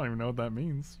thing? I don't even know what that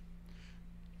means.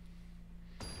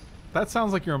 That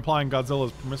sounds like you're implying Godzilla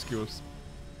is promiscuous.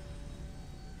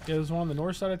 Yeah, there's one on the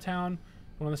north side of town,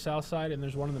 one on the south side, and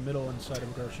there's one in the middle inside of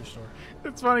a grocery store.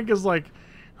 It's funny because, like,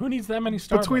 who needs that many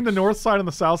Starbucks? Between the north side and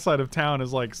the south side of town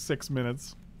is like 6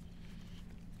 minutes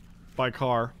by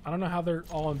car. I don't know how they're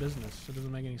all in business. It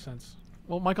doesn't make any sense.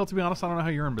 Well, Michael, to be honest, I don't know how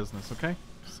you're in business, okay?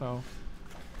 So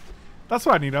that's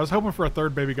what I need. I was hoping for a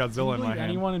 3rd baby Godzilla in my hand.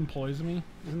 Anyone employs me?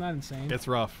 Isn't that insane? It's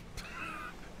rough.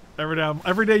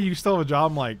 Every day you still have a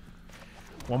job. I'm like,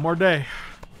 one more day.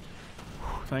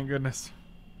 Whew, thank goodness.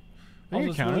 Also,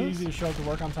 it's really easy to show up to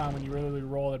work on time when you literally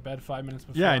roll at bed 5 minutes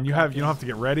before. Yeah, and you don't have to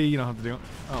get ready. You don't have to do.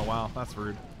 Oh wow, that's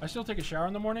rude. I still take a shower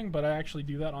in the morning, but I actually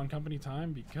do that on company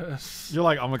time because you're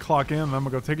like, I'm gonna clock in, and I'm gonna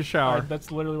go take a shower. That's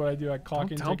literally what I do. I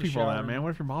clock in, take a shower. Don't tell people that, man.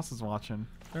 What if your boss is watching?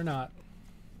 They're not.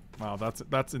 Wow,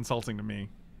 that's insulting to me.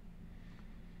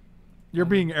 You're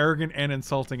being arrogant and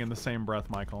insulting in the same breath,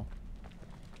 Michael.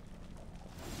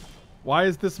 Why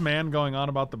is this man going on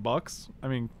about the Bucks? I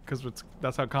mean, because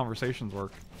that's how conversations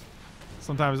work.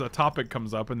 Sometimes a topic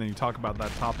comes up and then you talk about that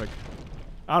topic.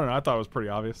 I don't know. I thought it was pretty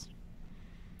obvious.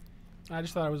 I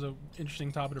just thought it was an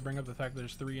interesting topic to bring up, the fact that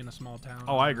there's 3 in a small town.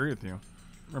 Oh, I agree with you.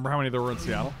 Remember how many there were in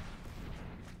Seattle?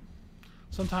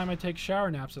 Sometime I take shower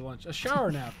naps at lunch. A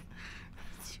shower nap.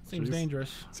 Seems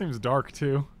dangerous. Seems dark,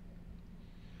 too.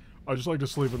 I just like to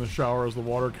sleep in the shower as the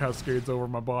water cascades over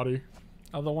my body.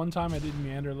 Although one time I did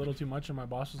meander a little too much, and my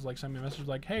boss was like, sent me a message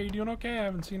like, "Hey, you doing okay? I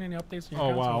haven't seen any updates on your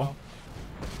account." Oh, wow. in a while."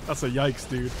 That's a yikes,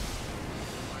 dude.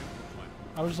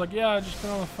 I was like, "Yeah, I just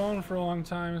been on the phone for a long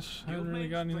time. I haven't really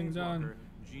got anything done."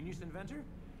 Genius inventor?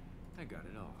 I got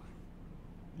it all.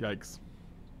 Yikes.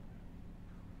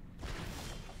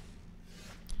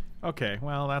 Okay,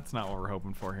 well, that's not what we're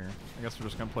hoping for here. I guess we're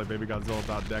just going to play Baby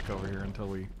Godzilla .deck over here until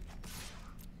we...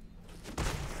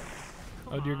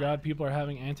 Oh dear God, people are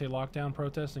having anti-lockdown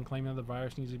protests and claiming that the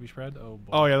virus needs to be spread. Oh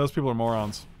boy. Oh, yeah, those people are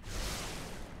morons.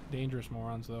 Dangerous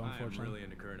morons, though, unfortunately. I'm really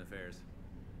into current affairs.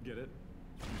 Get it?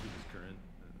 Music is current.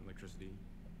 Electricity.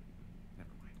 Never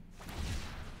mind.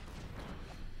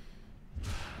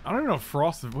 I don't even know if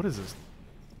Frost... What is this?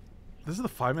 This is the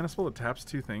 5-mana spell that taps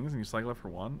 2 things and you cycle it for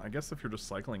 1? I guess if you're just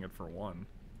cycling it for 1.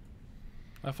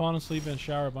 I've fallen asleep in the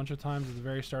shower a bunch of times at the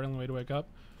very startling way to wake up.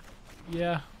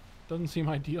 Yeah, doesn't seem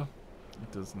ideal.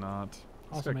 It does not.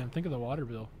 Also, man, think of the water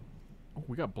bill. Oh,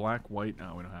 we got black, white.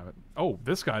 No, we don't have it. Oh,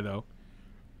 this guy, though.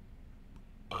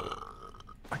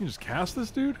 I can just cast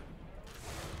this dude?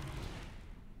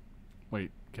 Wait,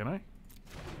 can I?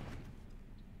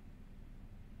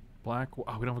 Black.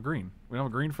 Oh, we don't have a green. We don't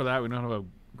have a green for that. We don't have a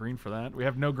green for that. We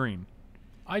have no green.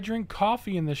 I drink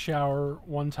coffee in the shower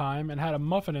one time and had a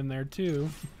muffin in there too.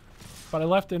 But I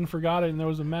left it and forgot it, and there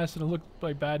was a mess, and it looked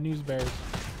like Bad News Bears.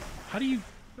 How do you...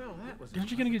 Well, that was...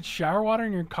 Aren't you going to get shower water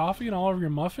in your coffee and all over your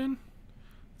muffin?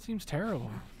 It seems terrible.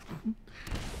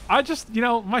 I just, you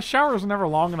know, my shower is never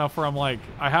long enough where I'm like,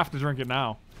 I have to drink it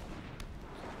now.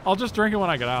 I'll just drink it when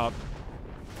I get out.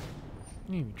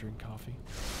 You didn't even drink coffee.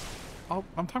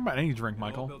 I'm talking about any drink,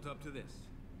 Michael. Built up to this.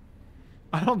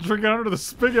 I don't drink it under the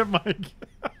spigot, Mike.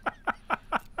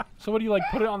 So what do you, like,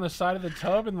 put it on the side of the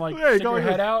tub and, like, Yeah, you stick go your like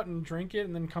head this. out and drink it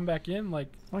and then come back in?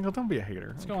 Like, Michael, don't be a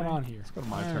hater. what's going on here? Let's go to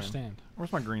my I turn. understand.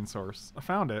 Where's my green source? I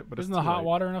found it, but Isn't it's the too hot late.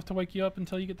 water enough to wake you up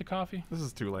until you get the coffee? This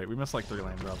is too late. We missed like 3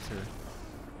 land drops here.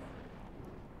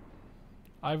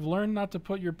 I've learned not to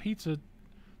put your pizza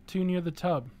too near the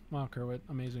tub. Wow, Kerwit,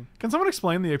 amazing. Can someone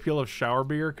explain the appeal of shower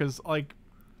beer? Because, like,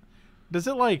 does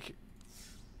it, like...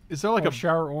 Is there like a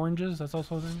shower oranges? That's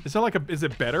also a thing. Is there like a? Is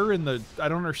it better in the? I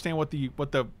don't understand what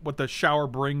the shower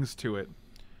brings to it.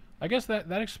 I guess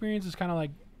that experience is kind of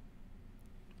like.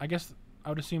 I guess I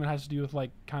would assume it has to do with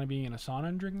like kind of being in a sauna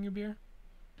and drinking a beer.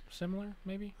 Similar,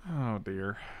 maybe. Oh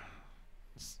dear.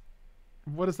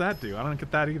 What does that do? I don't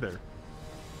get that either.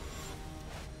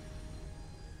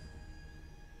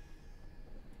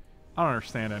 I don't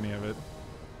understand any of it.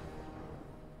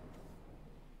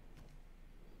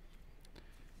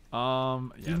 Yeah,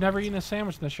 You've never eaten a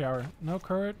sandwich in the shower? No,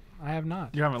 Kurt, I have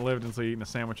not. You haven't lived until you eaten a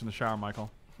sandwich in the shower,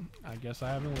 Michael. I guess I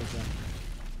haven't lived then.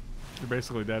 You're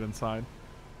basically dead inside.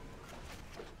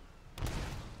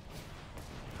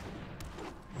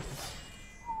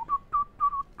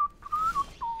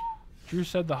 Drew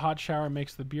said the hot shower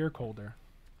makes the beer colder.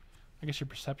 I guess your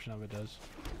perception of it does.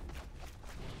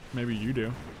 Maybe you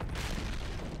do.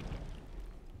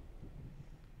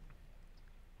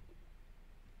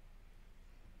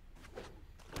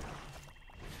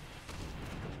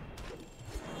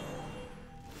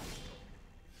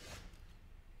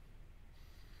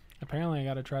 Apparently, I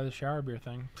got to try the shower beer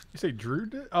thing. You say Drew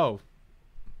did? Oh.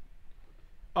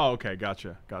 Oh, okay.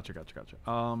 Gotcha.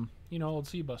 You know, old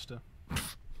Sea Buster.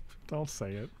 Don't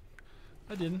say it.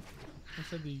 I didn't. I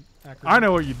said the acronym. I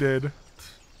know what you did.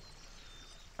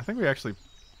 I think we actually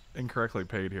incorrectly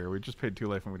paid here. We just paid too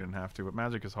late when we didn't have to, but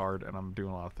Magic is hard, and I'm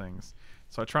doing a lot of things.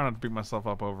 So I try not to beat myself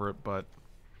up over it, but...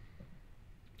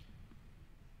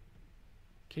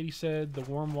 Katie said the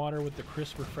warm water with the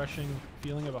crisp, refreshing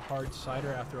feeling of a hard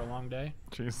cider after a long day.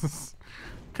 Jesus.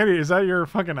 Katie, is that your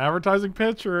fucking advertising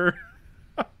pitch, or...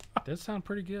 Does sound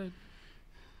pretty good.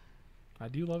 I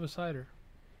do love a cider.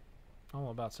 I'm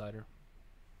all about cider.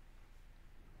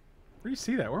 Where do you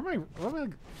see that? Where am I...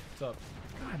 What's up?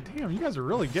 God damn, you guys are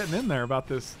really getting in there about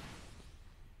this.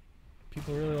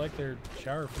 People really like their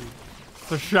shower food.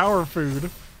 The shower food.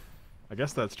 I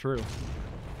guess that's true.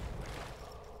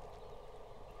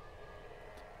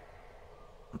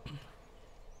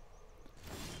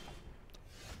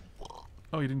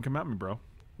 Oh, you didn't come at me, bro.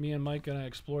 Me and Mike gonna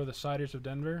explore the ciders of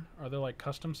Denver. Are there like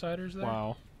custom ciders there?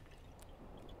 Wow.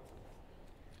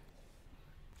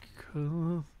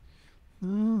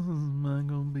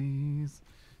 Michael Bees.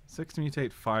 6 to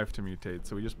mutate, 5 to mutate.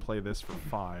 So we just play this for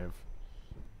 5.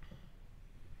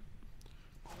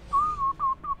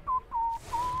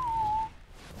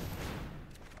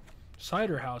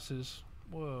 Cider houses.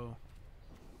 Whoa.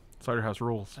 Cider House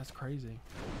rules. That's crazy.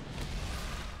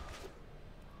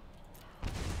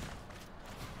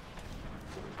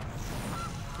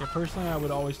 Yeah, personally, I would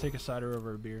always take a cider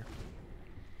over a beer.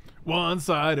 One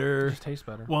cider. It just tastes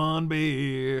better. One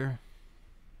beer.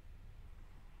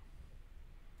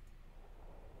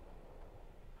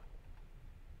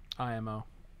 IMO.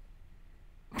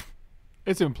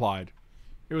 It's implied.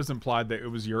 It was implied that it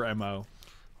was your MO.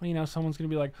 Well, you know, someone's going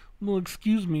to be like, well,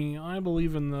 excuse me, I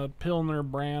believe in the Pilsner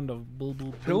brand of blah, blah,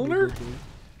 blah, Pilsner? blah, blah, blah.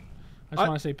 I just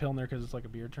want to say Pilsner because it's like a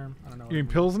beer term. I don't know. You mean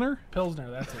Pilsner? Pilsner,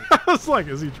 that's it. I was like,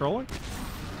 is he trolling?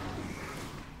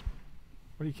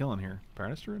 What are you killing here?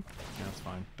 Paradise Druid? Yeah, that's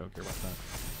fine. Don't care about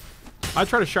that. I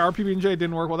tried to shower PB&J. It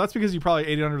didn't work. Well, that's because you probably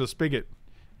ate it under the spigot.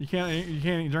 You can't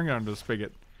drink it under the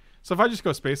spigot. So if I just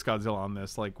go Space Godzilla on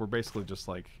this, like, we're basically just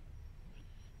like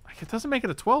it doesn't make it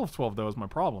a 12-12 though is my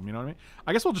problem. You know what I mean?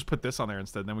 I guess we'll just put this on there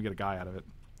instead, and then we get a guy out of it.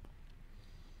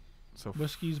 So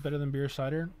Whiskey's better than beer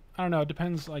cider? I don't know. It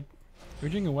depends. Like, if you're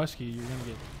drinking whiskey, you're going to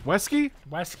get... Whiskey?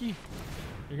 Whiskey?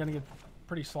 You're going to get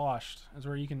pretty sloshed. That's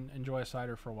where you can enjoy a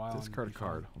cider for a while. Discard a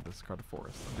card. I'll discard a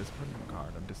forest. I'll discard a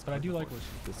card. I'll discard But I do a like forest.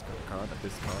 whiskey. Discard a card. I'll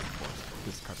discard a forest.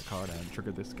 Discard a card and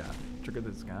trigger this guy. Trigger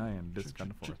this guy and discard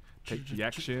a forest. Take the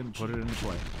action, put it into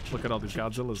play. Look at all these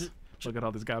Godzillas. Look at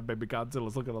all these baby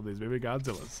Godzillas. Look at all these baby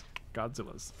Godzillas.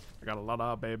 Godzillas. I got a lot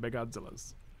of baby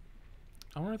Godzillas.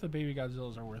 I wonder if the baby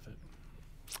Godzillas are worth it.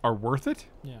 Are worth it?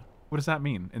 Yeah. What does that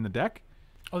mean? In the deck?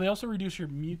 Oh, they also reduce your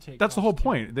mutate. That's the whole cost, too.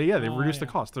 point. They reduce the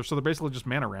yeah. cost. So they're basically just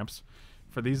mana ramps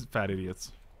for these fat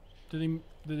idiots. Do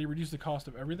they reduce the cost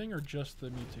of everything or just the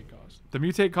mutate cost? The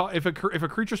mutate cost. If a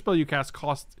creature spell you cast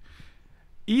costs.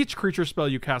 Each creature spell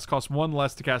you cast costs one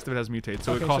less to cast if it has mutate.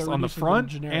 So Okay, it costs on the reduces front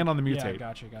generic- and on the Yeah, mutate.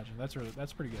 gotcha.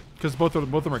 That's pretty good. Because both of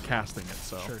them are casting it.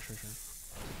 So Sure.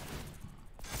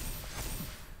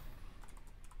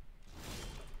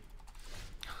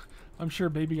 I'm sure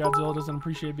Baby Godzilla doesn't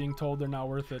appreciate being told they're not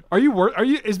worth it.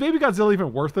 Is Baby Godzilla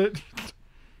even worth it?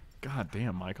 God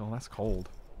damn, Michael, that's cold.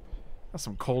 That's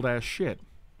some cold ass shit.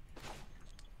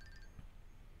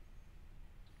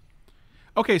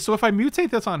 Okay, so if I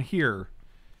mutate this on here,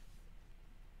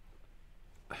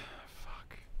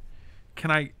 fuck.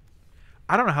 Can I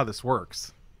don't know how this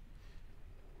works.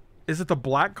 Is it the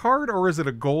black card or is it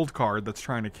a gold card that's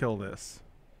trying to kill this?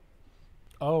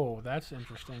 Oh, that's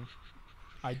interesting.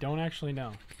 I don't actually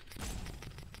know.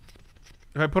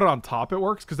 If I put it on top, it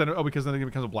works because then it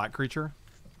becomes a black creature.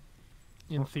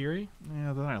 In theory,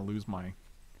 Yeah, then I lose my.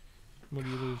 what do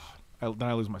you lose? Then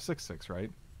I lose my 6/6,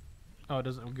 right? Oh, it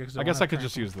doesn't. Because I guess I could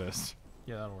just use this.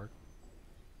 Yeah, that'll work.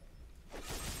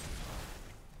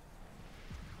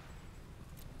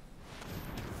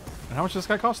 And how much does this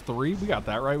guy cost? 3? We got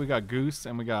that right. We got Goose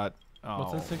and we got. Oh,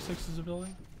 What's that 6/6's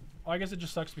ability? Oh, I guess it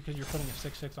just sucks because you're putting a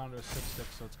 6/6 onto a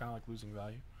 6/6, so it's kind of like losing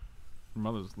value. Your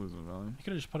mother's losing value. You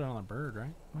could have just put it on a bird,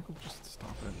 right? Michael, just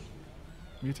stop it.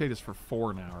 Mutate is for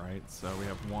 4 now, right? So we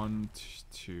have 1,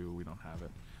 2. We don't have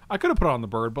it. I could have put it on the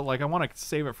bird, but like I want to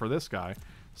save it for this guy,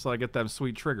 so I get them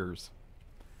sweet triggers.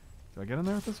 Do I get in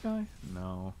there with this guy?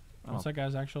 No. What's that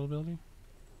guy's actual ability?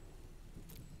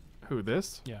 Who,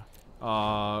 this? Yeah.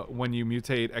 When you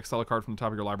mutate, exile a card from the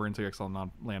top of your library into exile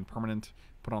non-land permanent,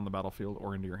 put it on the battlefield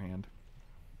or into your hand.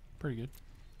 Pretty good.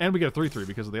 And we get a 3/3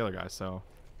 because of the other guy, so.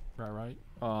 Right.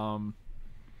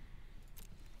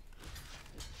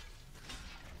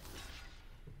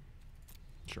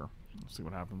 Sure. Let's see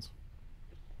what happens.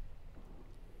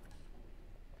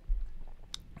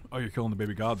 Oh, you're killing the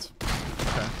baby gods.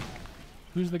 Okay.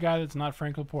 Who's the guy that's not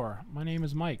Frank Lepore? My name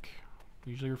is Mike.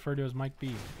 Usually referred to as Mike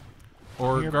B.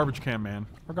 Or Here- Garbage Can Man.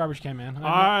 Or Garbage Can Man.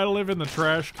 I live in the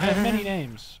trash I have can. many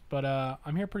names, but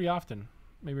I'm here pretty often.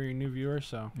 Maybe you're a new viewer,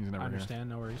 so He's never I here. understand.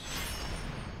 No worries.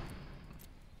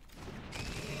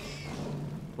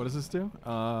 What does this do?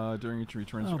 During each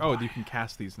return. Oh, Oh, boy. you can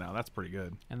cast these now. That's pretty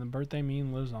good. And the birthday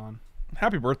meme lives on.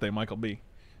 Happy birthday, Michael B.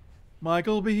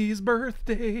 Michael B's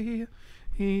birthday.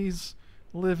 He's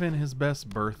living his best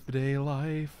birthday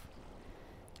life.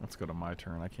 Let's go to my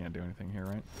turn. I can't do anything here,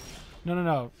 right?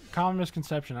 No. Common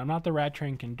misconception. I'm not the rat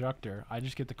train conductor. I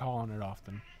just get to call on it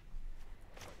often.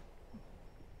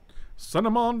 Send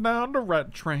him on down to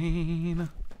Rat Train.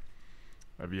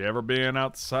 Have you ever been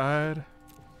outside?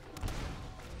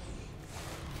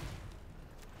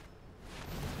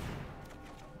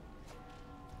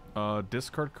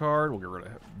 Discard card. We'll get rid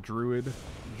of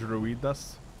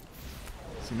Druidus.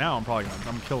 See, now I'm probably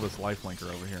gonna kill this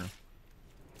lifelinker over here.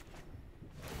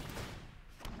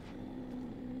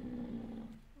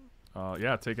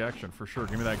 Yeah, take action for sure.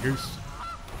 Give me that goose.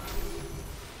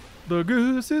 The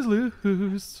goose is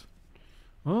loose.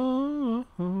 Oh.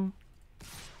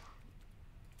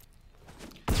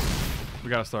 We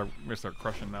gotta start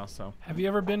crushing now. So Have you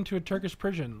ever been to a Turkish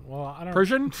prison? Well, I don't.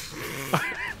 Persian.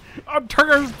 I'm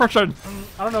Turkish Persian.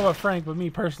 I don't know about Frank, but me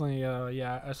personally,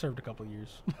 yeah, I served a couple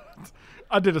years.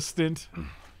 I did a stint,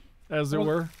 as it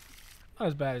were. Not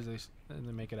as bad as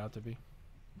they make it out to be.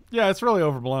 Yeah, it's really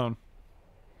overblown.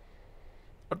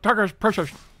 Turkish Persian.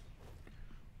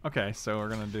 Okay, so we're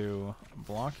gonna do a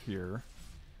block here.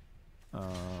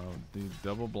 The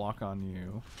double block on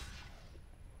you.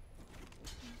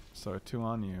 So 2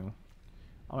 on you.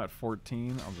 I'm at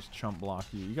 14. I'll just chump block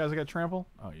you. You guys got trample?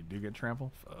 Oh, you do get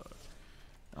trample? Fuck.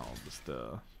 I'll just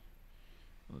do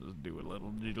a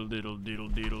little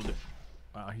diddle.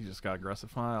 Wow, he just got aggressive.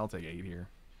 Fine, I'll take 8 here.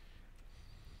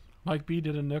 Mike B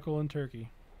did a nickel in Turkey.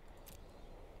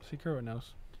 See, Kerwin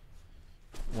knows.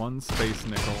 1 space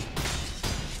nickel.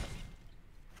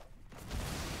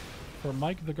 For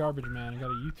Mike the Garbage Man, I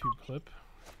got a YouTube clip.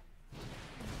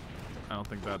 I don't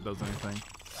think that does anything.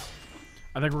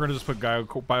 I think we're gonna just put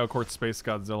Bioquartz Space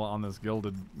Godzilla on this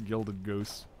Gilded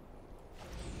Goose.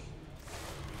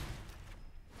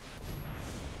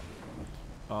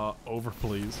 Over,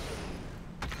 please.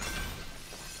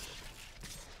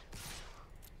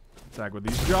 Attack with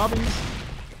these jobbies.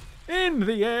 In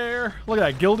the air. Look at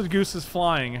that. Gilded Goose is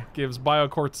flying. Gives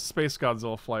Bioquartz Space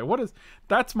Godzilla flight. What is...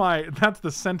 That's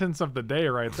the sentence of the day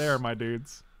right there, my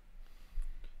dudes.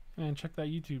 And check that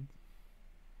YouTube.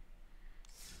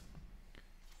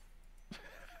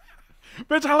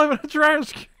 Bitch, I live in a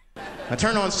trash can. I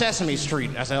turned on Sesame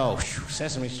Street. I said, oh, phew,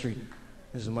 Sesame Street.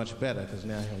 This is much better because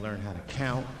now he'll learn how to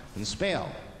count and spell.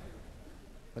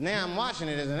 But now I'm watching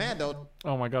it as an adult.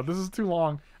 Oh my god, this is too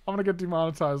long. I'm gonna get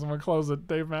demonetized. I'm gonna close it.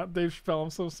 Dave Chappelle, I'm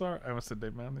so sorry. I almost said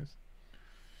Dave Matthews.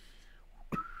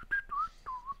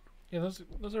 Yeah,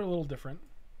 those are a little different.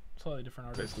 Slightly different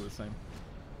artists. Basically the same.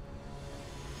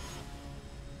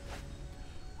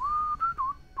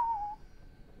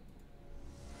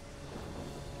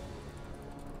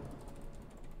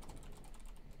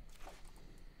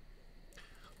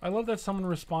 I love that someone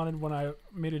responded when I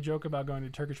made a joke about going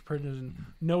to Turkish prisons and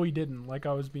no, he didn't, like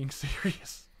I was being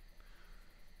serious.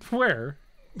 Where?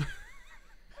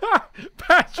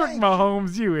 Patrick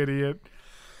Mahomes, you idiot.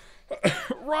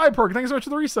 Ryperk, thanks so much for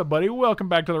the reset, buddy. Welcome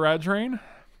back to the Rad Train.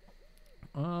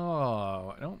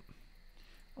 Oh, I want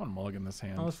to mulligan this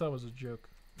hand. Unless that was a joke.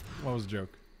 What was a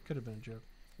joke? Could have been a joke.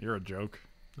 You're a joke.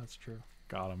 That's true.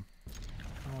 Got him.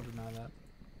 I won't deny that.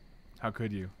 How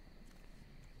could you?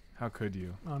 How could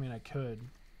you? I mean, I could.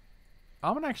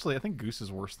 I'm gonna actually... I think Goose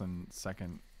is worse than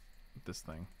second this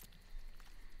thing.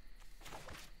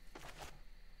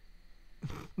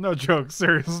 No joke.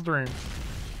 Serious stream.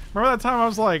 Remember that time I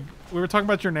was like... We were talking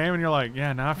about your name and you're like,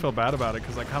 yeah, now I feel bad about it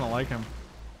because I kind of like him.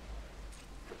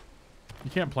 You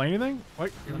can't play anything?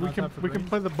 Wait, we can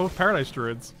play both Paradise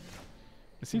Druids.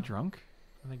 Is he drunk?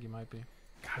 I think he might be.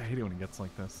 God, I hate it when he gets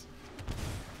like this.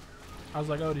 I was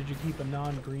like, oh, did you keep a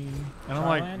non-green? And I'm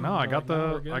like, land? no, I got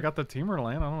no, I got the Teamer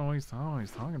land. I don't know what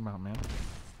he's talking about, man.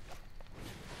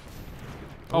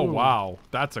 Oh wow,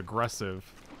 that's aggressive.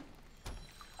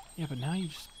 Yeah, but now you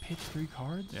just pitch 3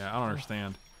 cards. Yeah, I don't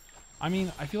understand. I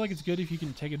mean, I feel like it's good if you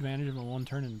can take advantage of a 1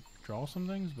 turn and draw some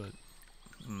things, but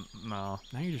No.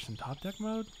 now you're just in top deck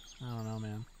mode. I don't know,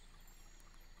 man.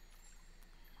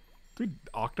 Do we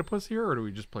Octopus here, or do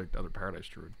we just play other Paradise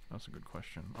Druid? That's a good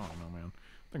question. I don't know, man.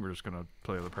 I think we're just gonna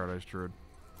play the Paradise Druid.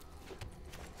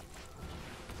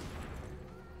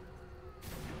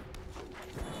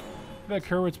 I bet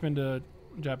Kerwit's been to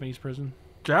Japanese prison.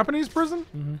 Japanese prison?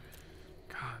 Mm-hmm.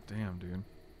 God damn, dude.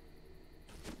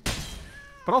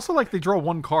 But also, like, they draw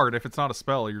 1 card. If it's not a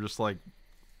spell, you're just like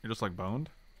boned.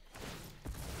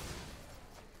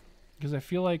 Because I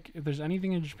feel like if there's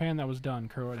anything in Japan that was done,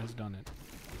 Kerwit has done it.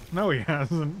 No, he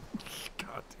hasn't.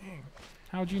 God dang.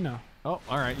 How'd you know? Oh,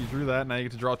 all right. You drew that. Now you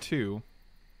get to draw 2.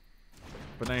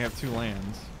 But now you have 2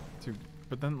 lands.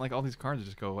 But then, like, all these cards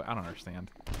just go away. I don't understand.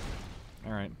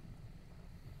 All right.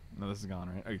 No, this is gone,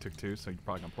 right? Oh, you took 2, so you're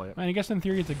probably gonna play it. I mean, I guess in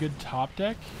theory it's a good top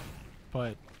deck,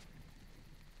 but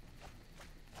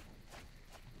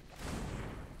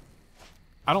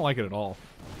I don't like it at all.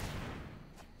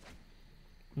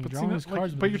 you're But, drawing see, these like,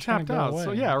 cards, but they're you're just gonna tapped go out, away.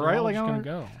 so yeah, They're right? all Like, just gonna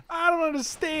go. I don't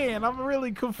understand. I'm really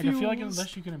Like, confused. I feel like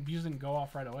unless you can abuse it and go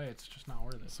off right away, it's just not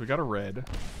worth it. So we got a red,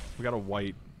 we got a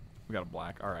white, we got a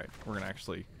black. All right, we're gonna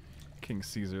actually King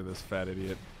Caesar this fat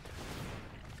idiot.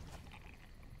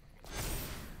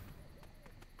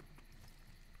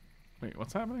 Wait,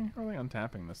 what's happening? How are they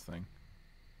untapping this thing?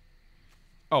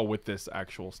 Oh, with this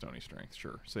actual Stony Strength,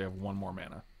 sure. So you have 1 more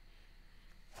mana.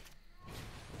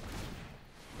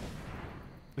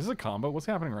 This is a combo. What's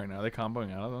happening right now? Are they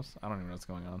comboing out of this? I don't even know what's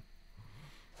going on.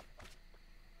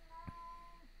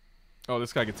 Oh,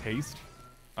 this guy gets haste?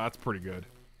 That's pretty good.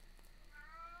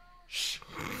 Shh.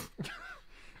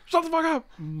 Shut the fuck up!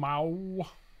 Mow.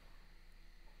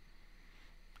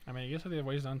 I mean, I guess if they have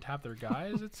ways to untap their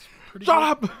guys, it's pretty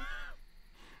Shut good. up!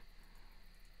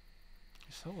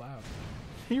 He's so loud.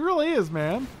 He really is,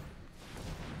 man.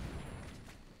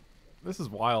 This is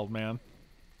wild, man.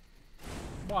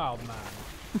 Wild man.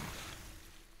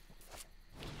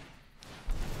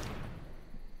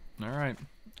 Alright.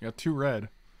 Got 2 red.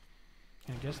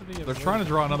 And I guess if they have They're ways trying to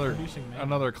draw producing mana.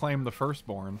 another claim the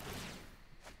firstborn.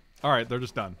 Alright, they're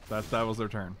just done. That was their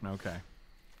turn. Okay.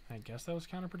 I guess that was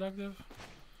counterproductive.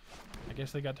 I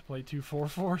guess they got to play 2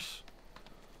 4/4s.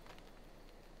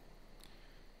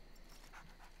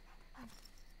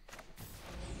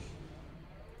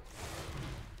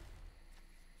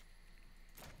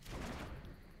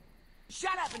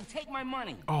 Shut up and take my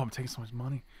money. Oh, I'm taking so much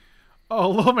money. Oh,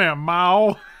 little man,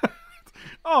 Mao.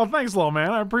 Oh, thanks, little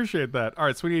man. I appreciate that.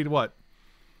 Alright, so we need what?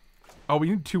 Oh, we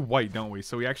need 2 white, don't we?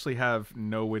 So we actually have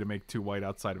no way to make 2 white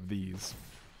outside of these.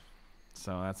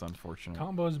 So that's unfortunate.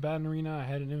 Combo is bad in arena. I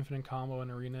had an infinite combo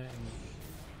in arena and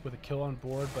with a kill on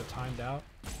board but timed out.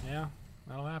 Yeah,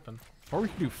 that'll happen. Or we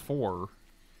could do 4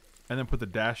 and then put the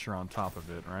dasher on top of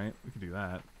it, right? We could do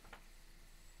that.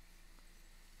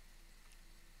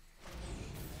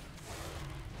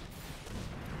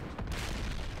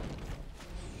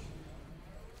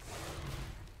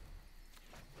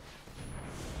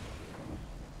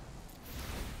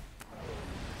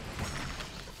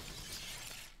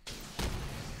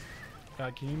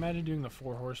 God, can you imagine doing the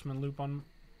 4 horseman loop on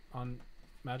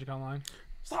Magic Online?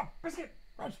 Stop! Biscuit!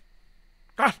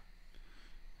 God!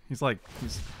 He's like,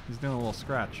 he's doing a little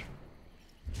scratch.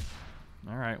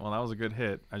 Alright, well that was a good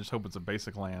hit. I just hope it's a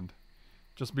basic land.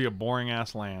 Just be a boring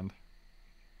ass land.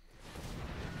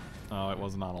 Oh, it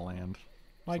was not a land.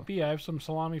 Mike B, I have some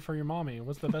salami for your mommy.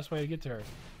 What's the best way to get to her?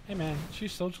 Hey man,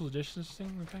 she's social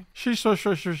distancing, okay? She's so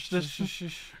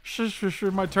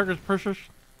my Turkish precious.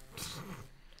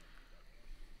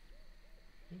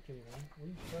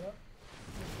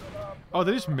 Oh,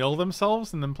 they just mill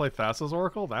themselves and then play Thassa's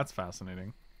Oracle? That's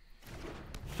fascinating.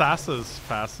 Thassa's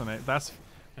fascinating. That's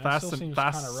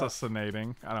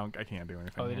fascinating. I can't do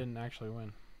anything. Oh, they here. didn't actually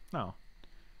win. No.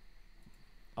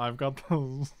 I've got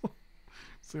those.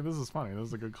 See, this is funny. This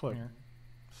is a good clip.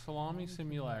 Salami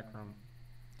simulacrum.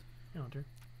 You know, dear.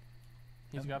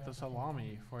 He's got the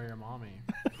salami for your mommy.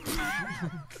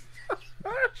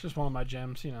 It's just one of my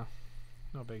gems, you know.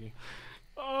 No biggie.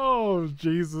 Oh,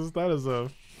 Jesus. That is a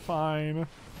fine.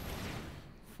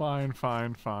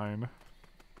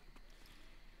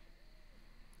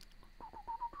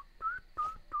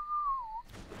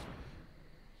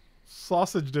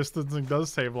 Sausage distancing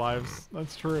does save lives.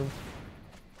 That's true.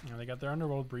 Yeah, they got their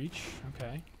Underworld Breach.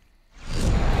 Okay.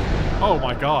 Oh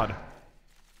my god.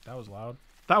 That was loud.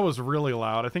 That was really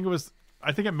loud. I think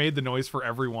it made the noise for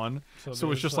everyone. So it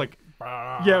was just like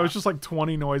bah. yeah, it was just like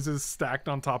 20 noises stacked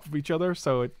on top of each other.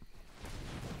 So it.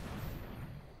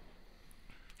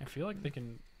 I feel like they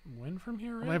can win from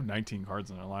here, right? Well, they have 19 cards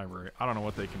in their library. I don't know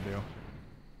what they can do.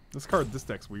 This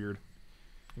deck's weird.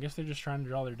 I guess they're just trying to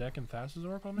draw their deck in Thassa's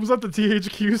Oracle. Maybe? Was that the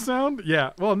THQ sound?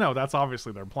 Yeah. Well, no, that's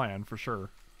obviously their plan for sure.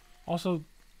 Also,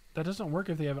 that doesn't work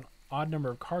if they have an odd number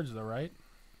of cards, though, right?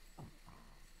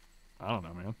 I don't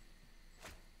know, man.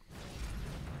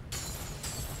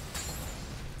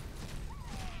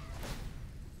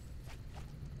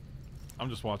 I'm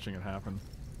just watching it happen.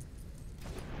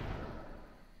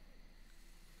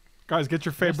 Guys, get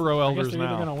your Fabro I Elders guess they're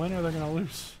now. either going to win or they're going to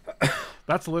lose.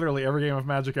 That's literally every game of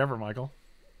Magic ever, Michael.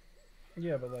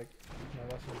 Yeah, but like,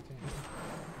 less than a team.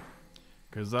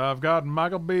 Cause I've got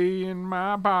Michael B in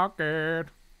my pocket.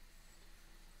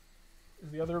 Is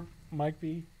the other Mike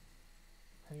B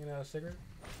hanging out a cigarette?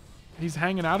 He's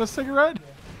hanging out a cigarette?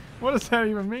 Yeah. What does that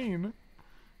even mean?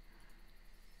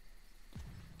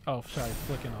 Oh, sorry,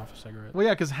 flicking off a cigarette. Well,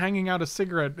 yeah, because hanging out a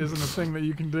cigarette isn't a thing that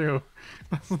you can do.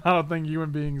 That's not a thing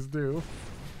human beings do.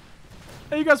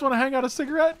 Hey, you guys want to hang out a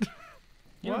cigarette?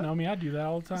 You don't know me, I do that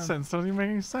all the time. Sense doesn't even make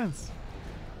any sense.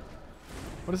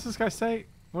 What does this guy say?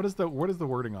 What is the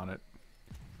wording on it?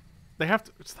 They have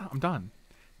to. I'm done.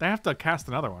 They have to cast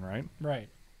another one, right? Right.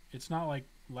 It's not like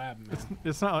Lab Man.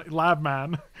 It's not like Lab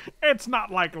Man. It's not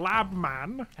like Lab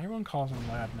Man. Everyone calls him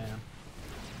Lab Man.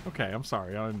 Okay, I'm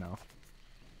sorry. I didn't know.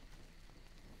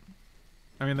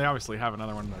 I mean, they obviously have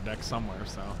another one in their deck somewhere,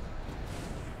 so.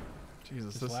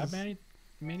 Jesus, Is Lab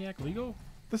Maniac legal?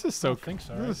 This is so. I don't think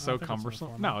so, right? This is I so don't think it's in the cumbersome.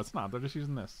 format. No, it's not. They're just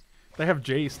using this. They have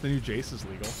Jace. The new Jace is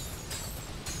legal.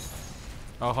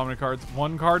 Oh, how many cards?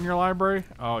 1 card in your library?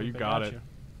 Oh, you They got it. you.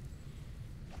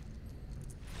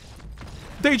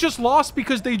 They just lost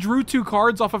because they drew 2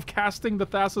 cards off of casting the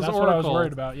Thassa's That's Oracle. what I was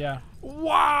worried about, yeah.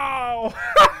 Wow!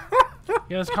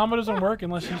 Yeah, this combo doesn't work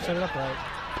unless you set it up right.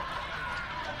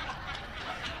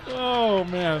 Oh,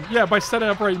 man. Yeah, by setting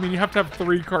up right, you mean you have to have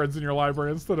 3 cards in your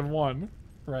library instead of 1.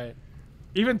 Right.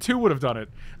 Even 2 would have done it.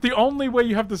 The only way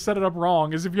you have to set it up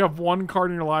wrong is if you have 1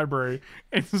 card in your library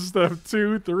instead of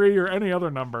 2, 3, or any other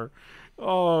number.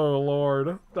 Oh,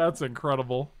 Lord. That's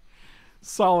incredible.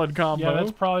 Solid combo. Yeah,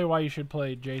 that's probably why you should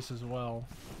play Jace as well.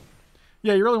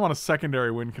 Yeah, you really want a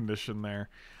secondary win condition there.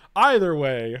 Either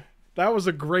way, that was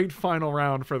a great final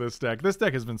round for this deck. This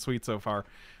deck has been sweet so far.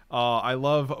 I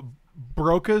love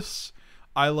Brokkos.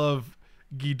 I love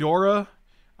Ghidorah.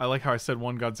 I like how I said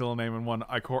one Godzilla name and one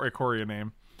Ikoria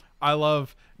name. I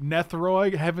love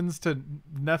Nethroi, Heavens to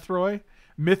Nethroi,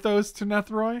 Mythos to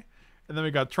Nethroi. And then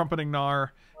we got Trumpeting Gnarr,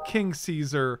 King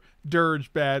Caesar,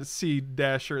 Dirge Bat, Seed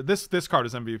Dasher. This card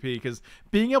is MVP because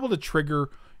being able to trigger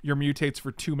your mutates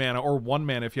for 2 mana or 1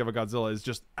 mana if you have a Godzilla is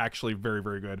just actually very,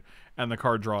 very good. And the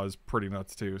card draw is pretty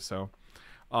nuts too. So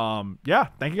yeah,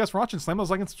 thank you guys for watching. Slam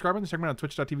those like and subscribe and check me out on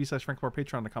twitch.tv/FrankLepore,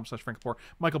 patreon.com/FrankLepore,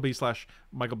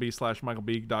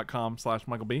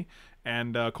 MichaelB/MichaelB.com/MichaelB,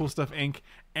 and Cool Stuff Inc.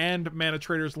 and Mana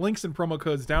Traders. Links and promo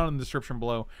codes down in the description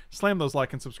below. Slam those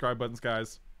like and subscribe buttons,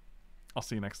 guys. I'll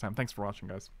see you next time. Thanks for watching,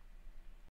 guys.